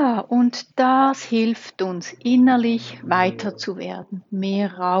 Ja, und das hilft uns, innerlich weiter zu werden,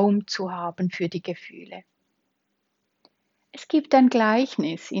 mehr Raum zu haben für die Gefühle. Es gibt ein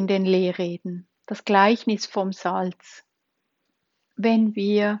Gleichnis in den Lehrreden, das Gleichnis vom Salz. Wenn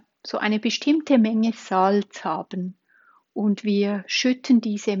wir so eine bestimmte Menge Salz haben und wir schütten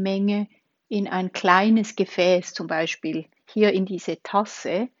diese Menge in ein kleines Gefäß, zum Beispiel hier in diese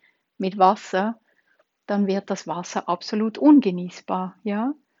Tasse mit Wasser, dann wird das Wasser absolut ungenießbar,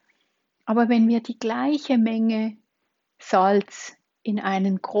 ja? Aber wenn wir die gleiche Menge Salz in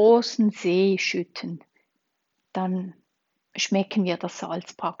einen großen See schütten, dann schmecken wir das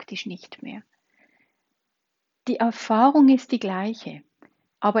Salz praktisch nicht mehr. Die Erfahrung ist die gleiche,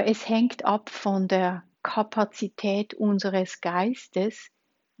 aber es hängt ab von der Kapazität unseres Geistes,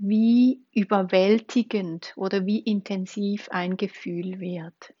 wie überwältigend oder wie intensiv ein Gefühl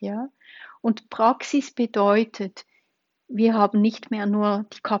wird. Ja? Und Praxis bedeutet, wir haben nicht mehr nur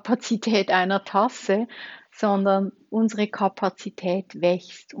die Kapazität einer Tasse, sondern unsere Kapazität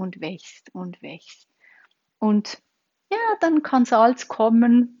wächst und wächst und wächst. Und ja, dann kann Salz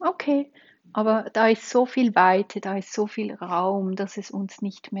kommen, okay, aber da ist so viel Weite, da ist so viel Raum, dass es uns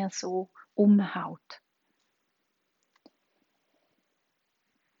nicht mehr so umhaut.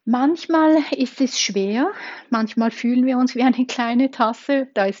 Manchmal ist es schwer, manchmal fühlen wir uns wie eine kleine Tasse,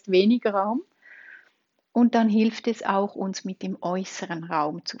 da ist wenig Raum. Und dann hilft es auch, uns mit dem äußeren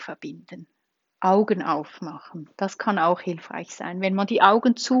Raum zu verbinden. Augen aufmachen, das kann auch hilfreich sein. Wenn man die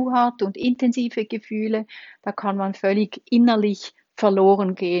Augen zu hat und intensive Gefühle, da kann man völlig innerlich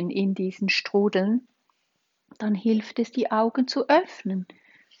verloren gehen in diesen Strudeln. Dann hilft es, die Augen zu öffnen,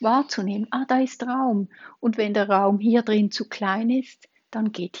 wahrzunehmen, da ist Raum. Und wenn der Raum hier drin zu klein ist,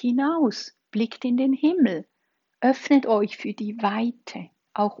 dann geht hinaus, blickt in den Himmel, öffnet euch für die Weite,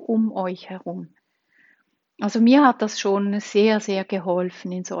 auch um euch herum. Also mir hat das schon sehr, sehr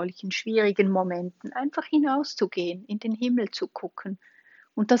geholfen, in solchen schwierigen Momenten einfach hinauszugehen, in den Himmel zu gucken.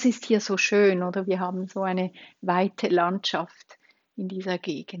 Und das ist hier so schön, oder? Wir haben so eine weite Landschaft in dieser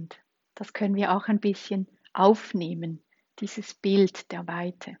Gegend. Das können wir auch ein bisschen aufnehmen, dieses Bild der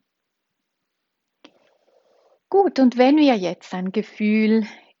Weite. Gut, und wenn wir jetzt ein Gefühl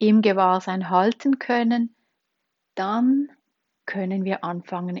im Gewahrsein halten können, dann können wir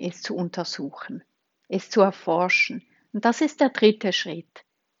anfangen, es zu untersuchen, es zu erforschen. Und das ist der dritte Schritt.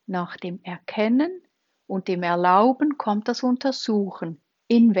 Nach dem Erkennen und dem Erlauben kommt das Untersuchen,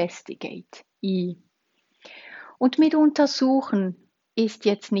 Investigate, I. Und mit Untersuchen ist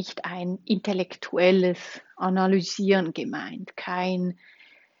jetzt nicht ein intellektuelles Analysieren gemeint, kein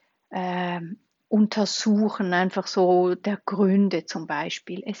Untersuchen einfach so der Gründe zum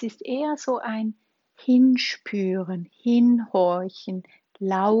Beispiel. Es ist eher so ein Hinspüren, Hinhorchen,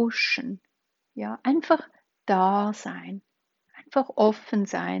 Lauschen, ja, einfach da sein, einfach offen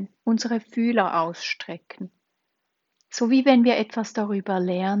sein, unsere Fühler ausstrecken. So wie wenn wir etwas darüber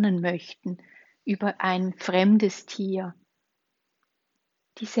lernen möchten, über ein fremdes Tier.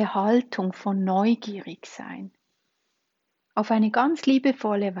 Diese Haltung von neugierig sein, auf eine ganz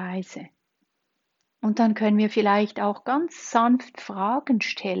liebevolle Weise. Und dann können wir vielleicht auch ganz sanft Fragen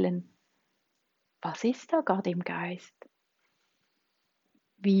stellen. Was ist da gerade im Geist?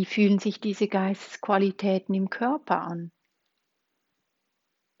 Wie fühlen sich diese Geistesqualitäten im Körper an?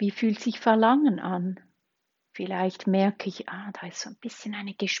 Wie fühlt sich Verlangen an? Vielleicht merke ich, da ist so ein bisschen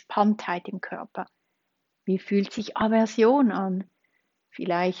eine Gespanntheit im Körper. Wie fühlt sich Aversion an?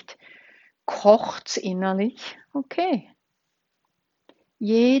 Vielleicht kocht's innerlich. Okay.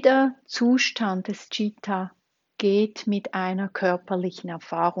 Jeder Zustand des Citta geht mit einer körperlichen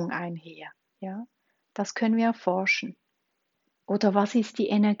Erfahrung einher. Ja? Das können wir erforschen. Oder was ist die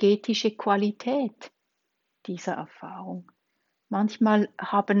energetische Qualität dieser Erfahrung? Manchmal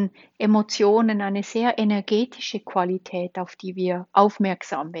haben Emotionen eine sehr energetische Qualität, auf die wir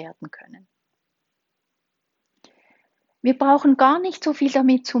aufmerksam werden können. Wir brauchen gar nicht so viel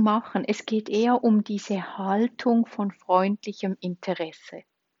damit zu machen. Es geht eher um diese Haltung von freundlichem Interesse,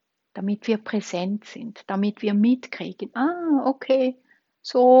 damit wir präsent sind, damit wir mitkriegen, okay,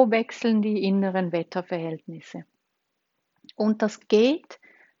 so wechseln die inneren Wetterverhältnisse. Und das geht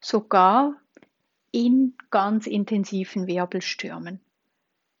sogar in ganz intensiven Wirbelstürmen,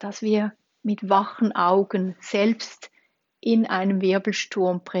 dass wir mit wachen Augen selbst in einem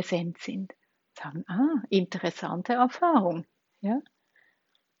Wirbelsturm präsent sind. Sagen, interessante Erfahrung. Ja?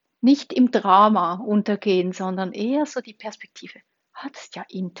 Nicht im Drama untergehen, sondern eher so die Perspektive. Das ist ja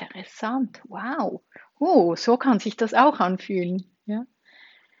interessant. Wow. Oh, so kann sich das auch anfühlen. Ja?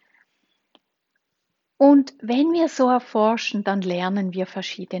 Und wenn wir so erforschen, dann lernen wir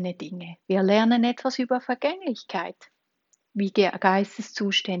verschiedene Dinge. Wir lernen etwas über Vergänglichkeit, wie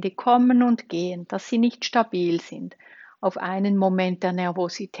Geisteszustände kommen und gehen, dass sie nicht stabil sind. Auf einen Moment der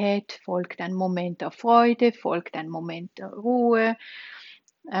Nervosität folgt ein Moment der Freude, folgt ein Moment der Ruhe.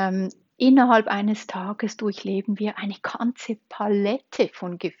 Innerhalb eines Tages durchleben wir eine ganze Palette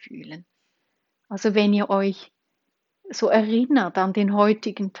von Gefühlen. Also wenn ihr euch so erinnert an den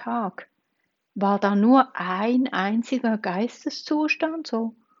heutigen Tag, war da nur ein einziger Geisteszustand,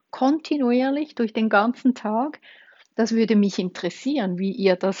 so kontinuierlich durch den ganzen Tag? Das würde mich interessieren, wie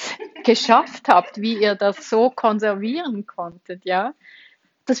ihr das geschafft habt, wie ihr das so konservieren konntet, ja?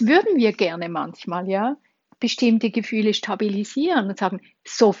 Das würden wir gerne manchmal, ja? Bestimmte Gefühle stabilisieren und sagen,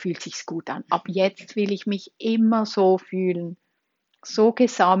 so fühlt sich's gut an. Ab jetzt will ich mich immer so fühlen, so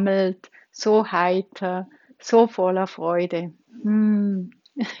gesammelt, so heiter, so voller Freude.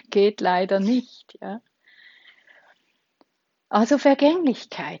 Geht leider nicht, ja? Also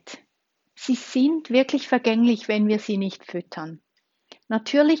Vergänglichkeit. Sie sind wirklich vergänglich, wenn wir sie nicht füttern.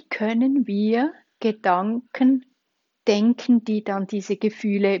 Natürlich können wir Gedanken denken, die dann diese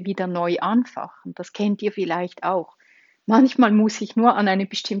Gefühle wieder neu anfachen. Das kennt ihr vielleicht auch. Manchmal muss ich nur an eine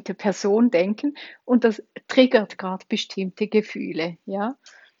bestimmte Person denken und das triggert gerade bestimmte Gefühle. Ja?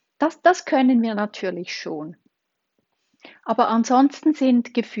 Das können wir natürlich schon. Aber ansonsten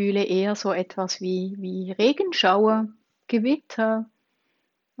sind Gefühle eher so etwas wie Regenschauer, Gewitter,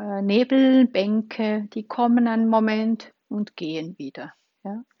 Nebelbänke, die kommen einen Moment und gehen wieder.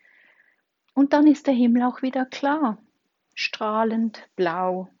 Ja? Und dann ist der Himmel auch wieder klar, strahlend,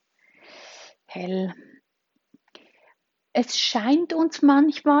 blau, hell. Es scheint uns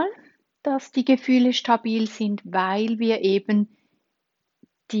manchmal, dass die Gefühle stabil sind, weil wir eben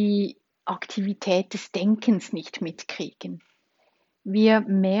die Aktivität des Denkens nicht mitkriegen. Wir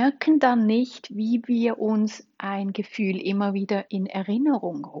merken dann nicht, wie wir uns ein Gefühl immer wieder in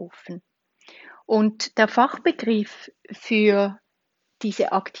Erinnerung rufen. Und der Fachbegriff für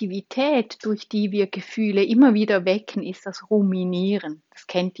diese Aktivität, durch die wir Gefühle immer wieder wecken, ist das Ruminieren. Das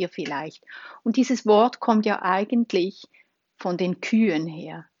kennt ihr vielleicht. Und dieses Wort kommt ja eigentlich von den Kühen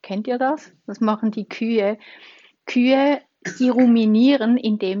her. Kennt ihr das? Was machen die Kühe? Kühe, die ruminieren,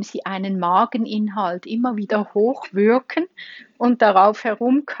 indem sie einen Mageninhalt immer wieder hochwürgen und darauf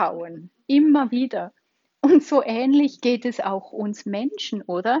herumkauen. Immer wieder. Und so ähnlich geht es auch uns Menschen,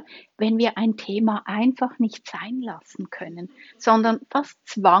 oder? Wenn wir ein Thema einfach nicht sein lassen können, sondern fast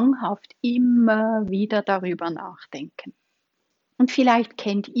zwanghaft immer wieder darüber nachdenken. Und vielleicht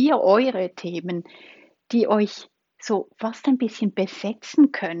kennt ihr eure Themen, die euch so fast ein bisschen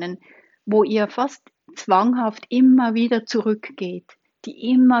besetzen können, wo ihr fast zwanghaft immer wieder zurückgeht,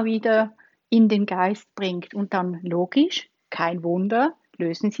 die immer wieder in den Geist bringt und dann logisch, kein Wunder,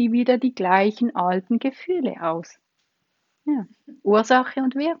 lösen sie wieder die gleichen alten Gefühle aus. Ja, Ursache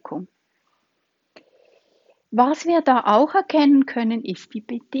und Wirkung. Was wir da auch erkennen können, ist die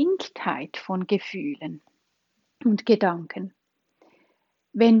Bedingtheit von Gefühlen und Gedanken.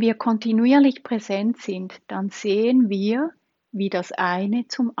 Wenn wir kontinuierlich präsent sind, dann sehen wir, wie das eine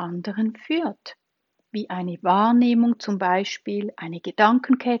zum anderen führt. Wie eine Wahrnehmung zum Beispiel eine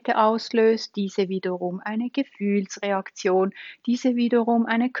Gedankenkette auslöst, diese wiederum eine Gefühlsreaktion, diese wiederum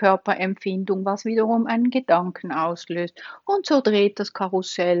eine Körperempfindung, was wiederum einen Gedanken auslöst. Und so dreht das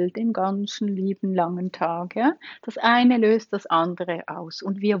Karussell den ganzen lieben langen Tag. Ja? Das eine löst das andere aus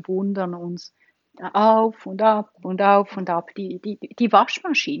und wir wundern uns. Auf und ab und auf und ab. Die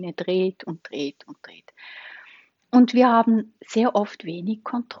Waschmaschine dreht und dreht und dreht. Und wir haben sehr oft wenig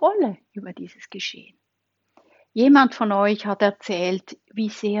Kontrolle über dieses Geschehen. Jemand von euch hat erzählt, wie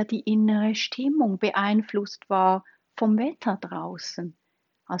sehr die innere Stimmung beeinflusst war vom Wetter draußen.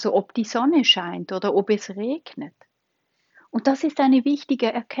 Also ob die Sonne scheint oder ob es regnet. Und das ist eine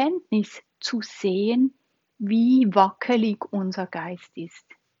wichtige Erkenntnis, zu sehen, wie wackelig unser Geist ist,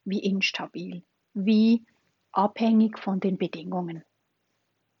 wie instabil, wie abhängig von den Bedingungen.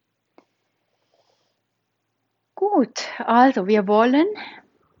 Gut, also wir wollen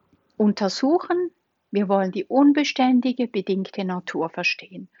untersuchen, wir wollen die unbeständige, bedingte Natur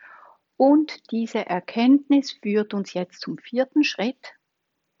verstehen. Und diese Erkenntnis führt uns jetzt zum 4. Schritt,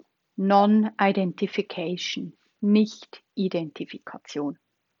 Non-Identification, Nicht-Identifikation.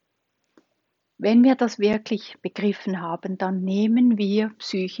 Wenn wir das wirklich begriffen haben, dann nehmen wir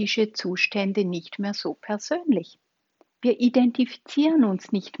psychische Zustände nicht mehr so persönlich. Wir identifizieren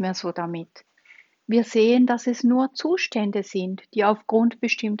uns nicht mehr so damit. Wir sehen, dass es nur Zustände sind, die aufgrund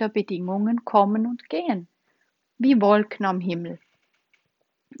bestimmter Bedingungen kommen und gehen, wie Wolken am Himmel.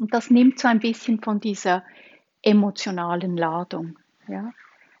 Und das nimmt so ein bisschen von dieser emotionalen Ladung. Ja?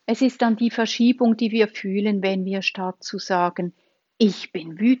 Es ist dann die Verschiebung, die wir fühlen, wenn wir statt zu sagen, ich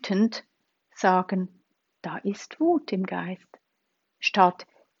bin wütend, sagen, da ist Wut im Geist. Statt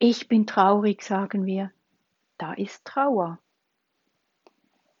ich bin traurig, sagen wir, da ist Trauer.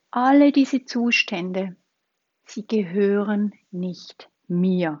 Alle diese Zustände, sie gehören nicht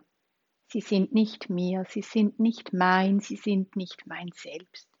mir. Sie sind nicht mir, sie sind nicht mein, sie sind nicht mein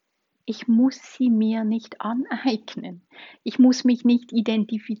Selbst. Ich muss sie mir nicht aneignen. Ich muss mich nicht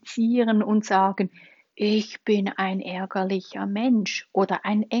identifizieren und sagen, ich bin ein ärgerlicher Mensch oder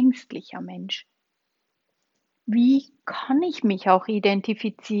ein ängstlicher Mensch. Wie kann ich mich auch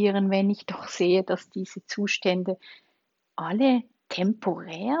identifizieren, wenn ich doch sehe, dass diese Zustände alle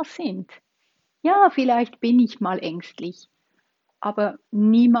temporär sind? Ja, vielleicht bin ich mal ängstlich, aber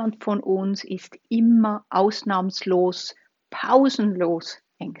niemand von uns ist immer ausnahmslos, pausenlos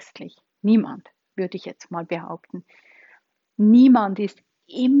ängstlich. Niemand, würde ich jetzt mal behaupten. Niemand ist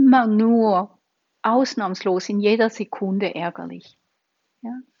immer nur ausnahmslos in jeder Sekunde ärgerlich.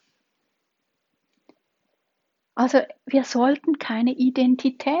 Ja? Also wir sollten keine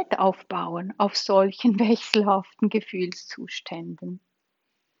Identität aufbauen auf solchen wechselhaften Gefühlszuständen.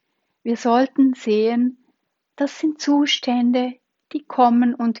 Wir sollten sehen, das sind Zustände, die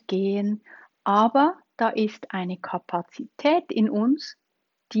kommen und gehen, aber da ist eine Kapazität in uns,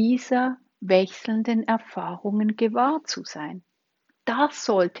 dieser wechselnden Erfahrungen gewahr zu sein. Das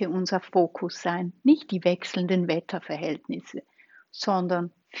sollte unser Fokus sein, nicht die wechselnden Wetterverhältnisse,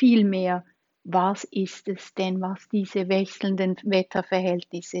 sondern vielmehr, was ist es denn, was diese wechselnden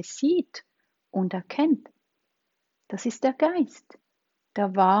Wetterverhältnisse sieht und erkennt? Das ist der Geist,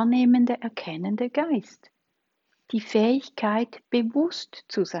 der wahrnehmende, erkennende Geist. Die Fähigkeit, bewusst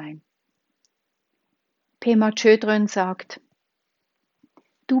zu sein. Pema Chodron sagt,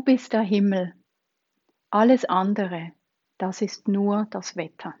 du bist der Himmel, alles andere, das ist nur das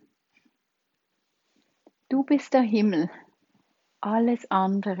Wetter. Du bist der Himmel, alles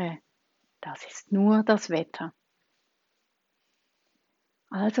andere, das ist nur das Wetter.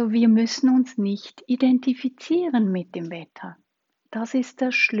 Also wir müssen uns nicht identifizieren mit dem Wetter. Das ist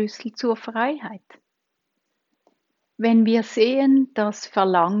der Schlüssel zur Freiheit. Wenn wir sehen, dass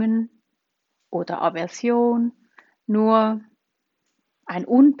Verlangen oder Aversion nur ein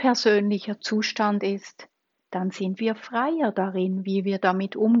unpersönlicher Zustand ist, dann sind wir freier darin, wie wir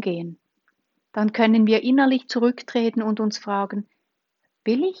damit umgehen. Dann können wir innerlich zurücktreten und uns fragen,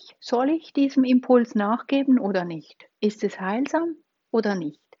 soll ich diesem Impuls nachgeben oder nicht? Ist es heilsam oder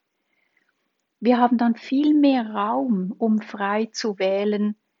nicht? Wir haben dann viel mehr Raum, um frei zu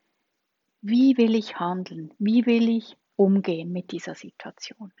wählen, wie will ich handeln, wie will ich umgehen mit dieser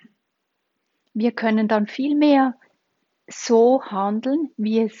Situation. Wir können dann viel mehr so handeln,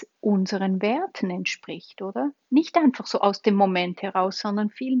 wie es unseren Werten entspricht, oder? Nicht einfach so aus dem Moment heraus,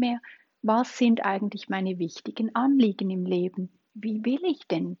 sondern vielmehr, was sind eigentlich meine wichtigen Anliegen im Leben? Wie will ich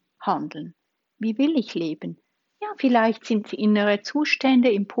denn handeln? Wie will ich leben? Ja, vielleicht sind es innere Zustände,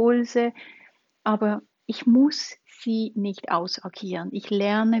 Impulse, aber ich muss sie nicht ausagieren. Ich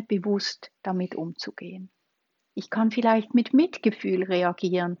lerne bewusst damit umzugehen. Ich kann vielleicht mit Mitgefühl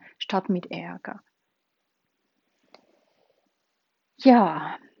reagieren, statt mit Ärger.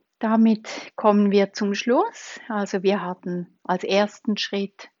 Ja, damit kommen wir zum Schluss. Also wir hatten als ersten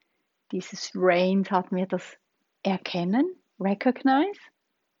Schritt dieses RAIN, hatten wir das Erkennen, Recognize.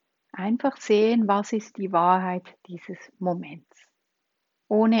 Einfach sehen, was ist die Wahrheit dieses Moments.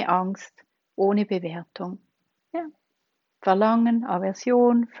 Ohne Angst, ohne Bewertung. Ja. Verlangen,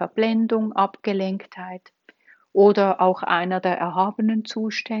 Aversion, Verblendung, Abgelenktheit oder auch einer der erhabenen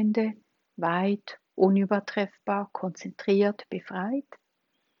Zustände, weit, unübertreffbar, konzentriert, befreit.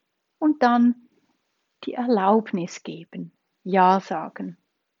 Und dann die Erlaubnis geben, Ja sagen,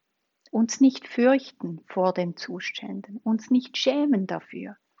 uns nicht fürchten vor den Zuständen, uns nicht schämen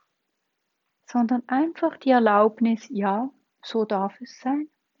dafür, sondern einfach die Erlaubnis, ja, so darf es sein,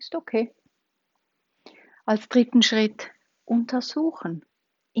 ist okay. Als 3. Schritt untersuchen,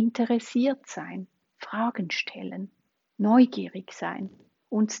 interessiert sein, Fragen stellen, neugierig sein,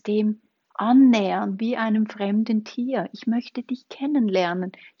 uns dem annähern wie einem fremden Tier. Ich möchte dich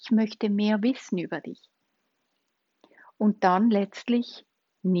kennenlernen, ich möchte mehr wissen über dich. Und dann letztlich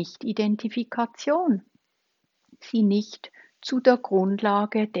Nicht-Identifikation, sie nicht zu der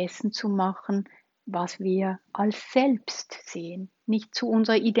Grundlage dessen zu machen, was wir als Selbst sehen, nicht zu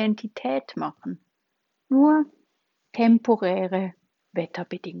unserer Identität machen, nur temporäre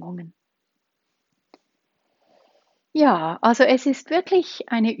Wetterbedingungen. Ja, also es ist wirklich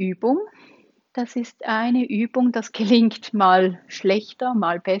eine Übung. Das ist eine Übung, das gelingt mal schlechter,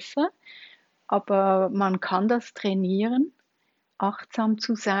 mal besser, aber man kann das trainieren, achtsam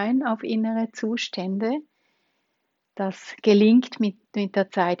zu sein auf innere Zustände. Das gelingt mit der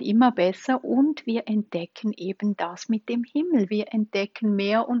Zeit immer besser und wir entdecken eben das mit dem Himmel. Wir entdecken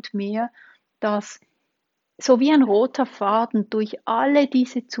mehr und mehr, dass so wie ein roter Faden durch alle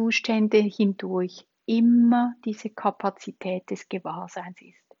diese Zustände hindurch immer diese Kapazität des Gewahrseins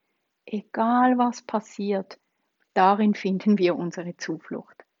ist. Egal was passiert, darin finden wir unsere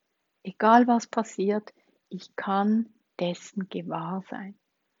Zuflucht. Egal was passiert, ich kann dessen gewahr sein.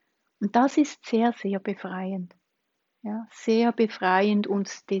 Und das ist sehr, sehr befreiend. Ja, sehr befreiend,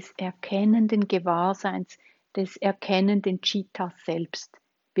 uns des erkennenden Gewahrseins, des erkennenden Cittas selbst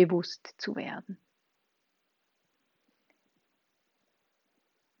bewusst zu werden.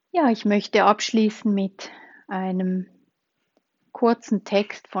 Ja, ich möchte abschließen mit einem kurzen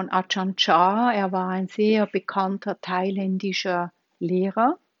Text von Ajahn Chah. Er war ein sehr bekannter thailändischer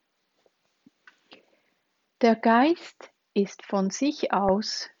Lehrer. Der Geist ist von sich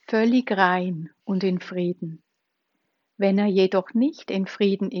aus völlig rein und in Frieden. Wenn er jedoch nicht in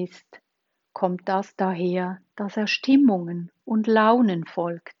Frieden ist, kommt das daher, dass er Stimmungen und Launen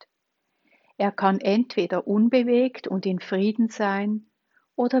folgt. Er kann entweder unbewegt und in Frieden sein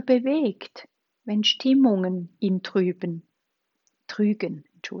oder bewegt, wenn Stimmungen ihn trügen.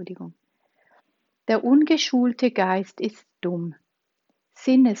 Der ungeschulte Geist ist dumm.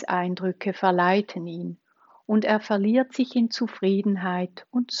 Sinneseindrücke verleiten ihn und er verliert sich in Zufriedenheit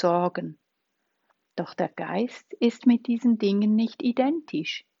und Sorgen. Doch der Geist ist mit diesen Dingen nicht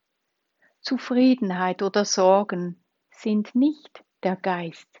identisch. Zufriedenheit oder Sorgen sind nicht der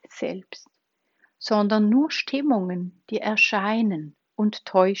Geist selbst, sondern nur Stimmungen, die erscheinen und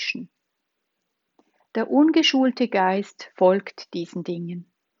täuschen. Der ungeschulte Geist folgt diesen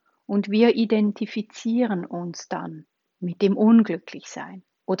Dingen und wir identifizieren uns dann mit dem Unglücklichsein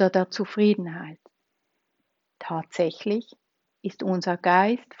oder der Zufriedenheit. Tatsächlich ist unser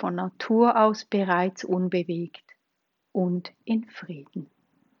Geist von Natur aus bereits unbewegt und in Frieden.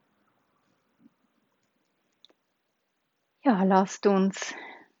 Ja, lasst uns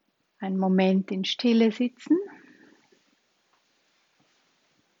einen Moment in Stille sitzen.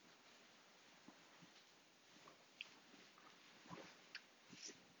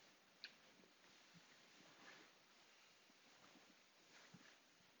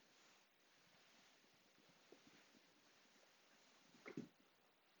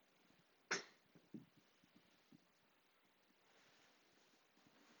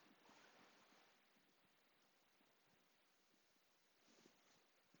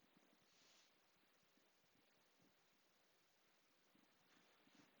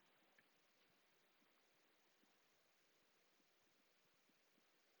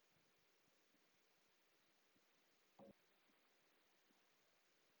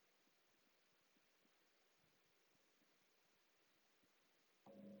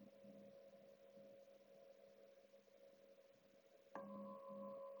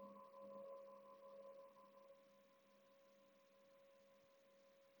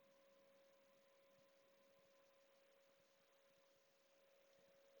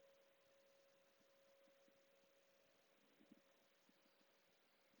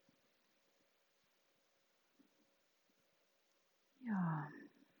 Ja,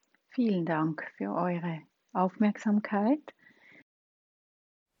 vielen Dank für eure Aufmerksamkeit.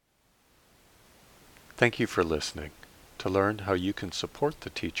 Thank you for listening. To learn how you can support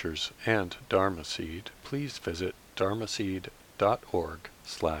the teachers and Dharma Seed, please visit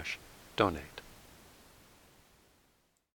dharmaseed.org/donate.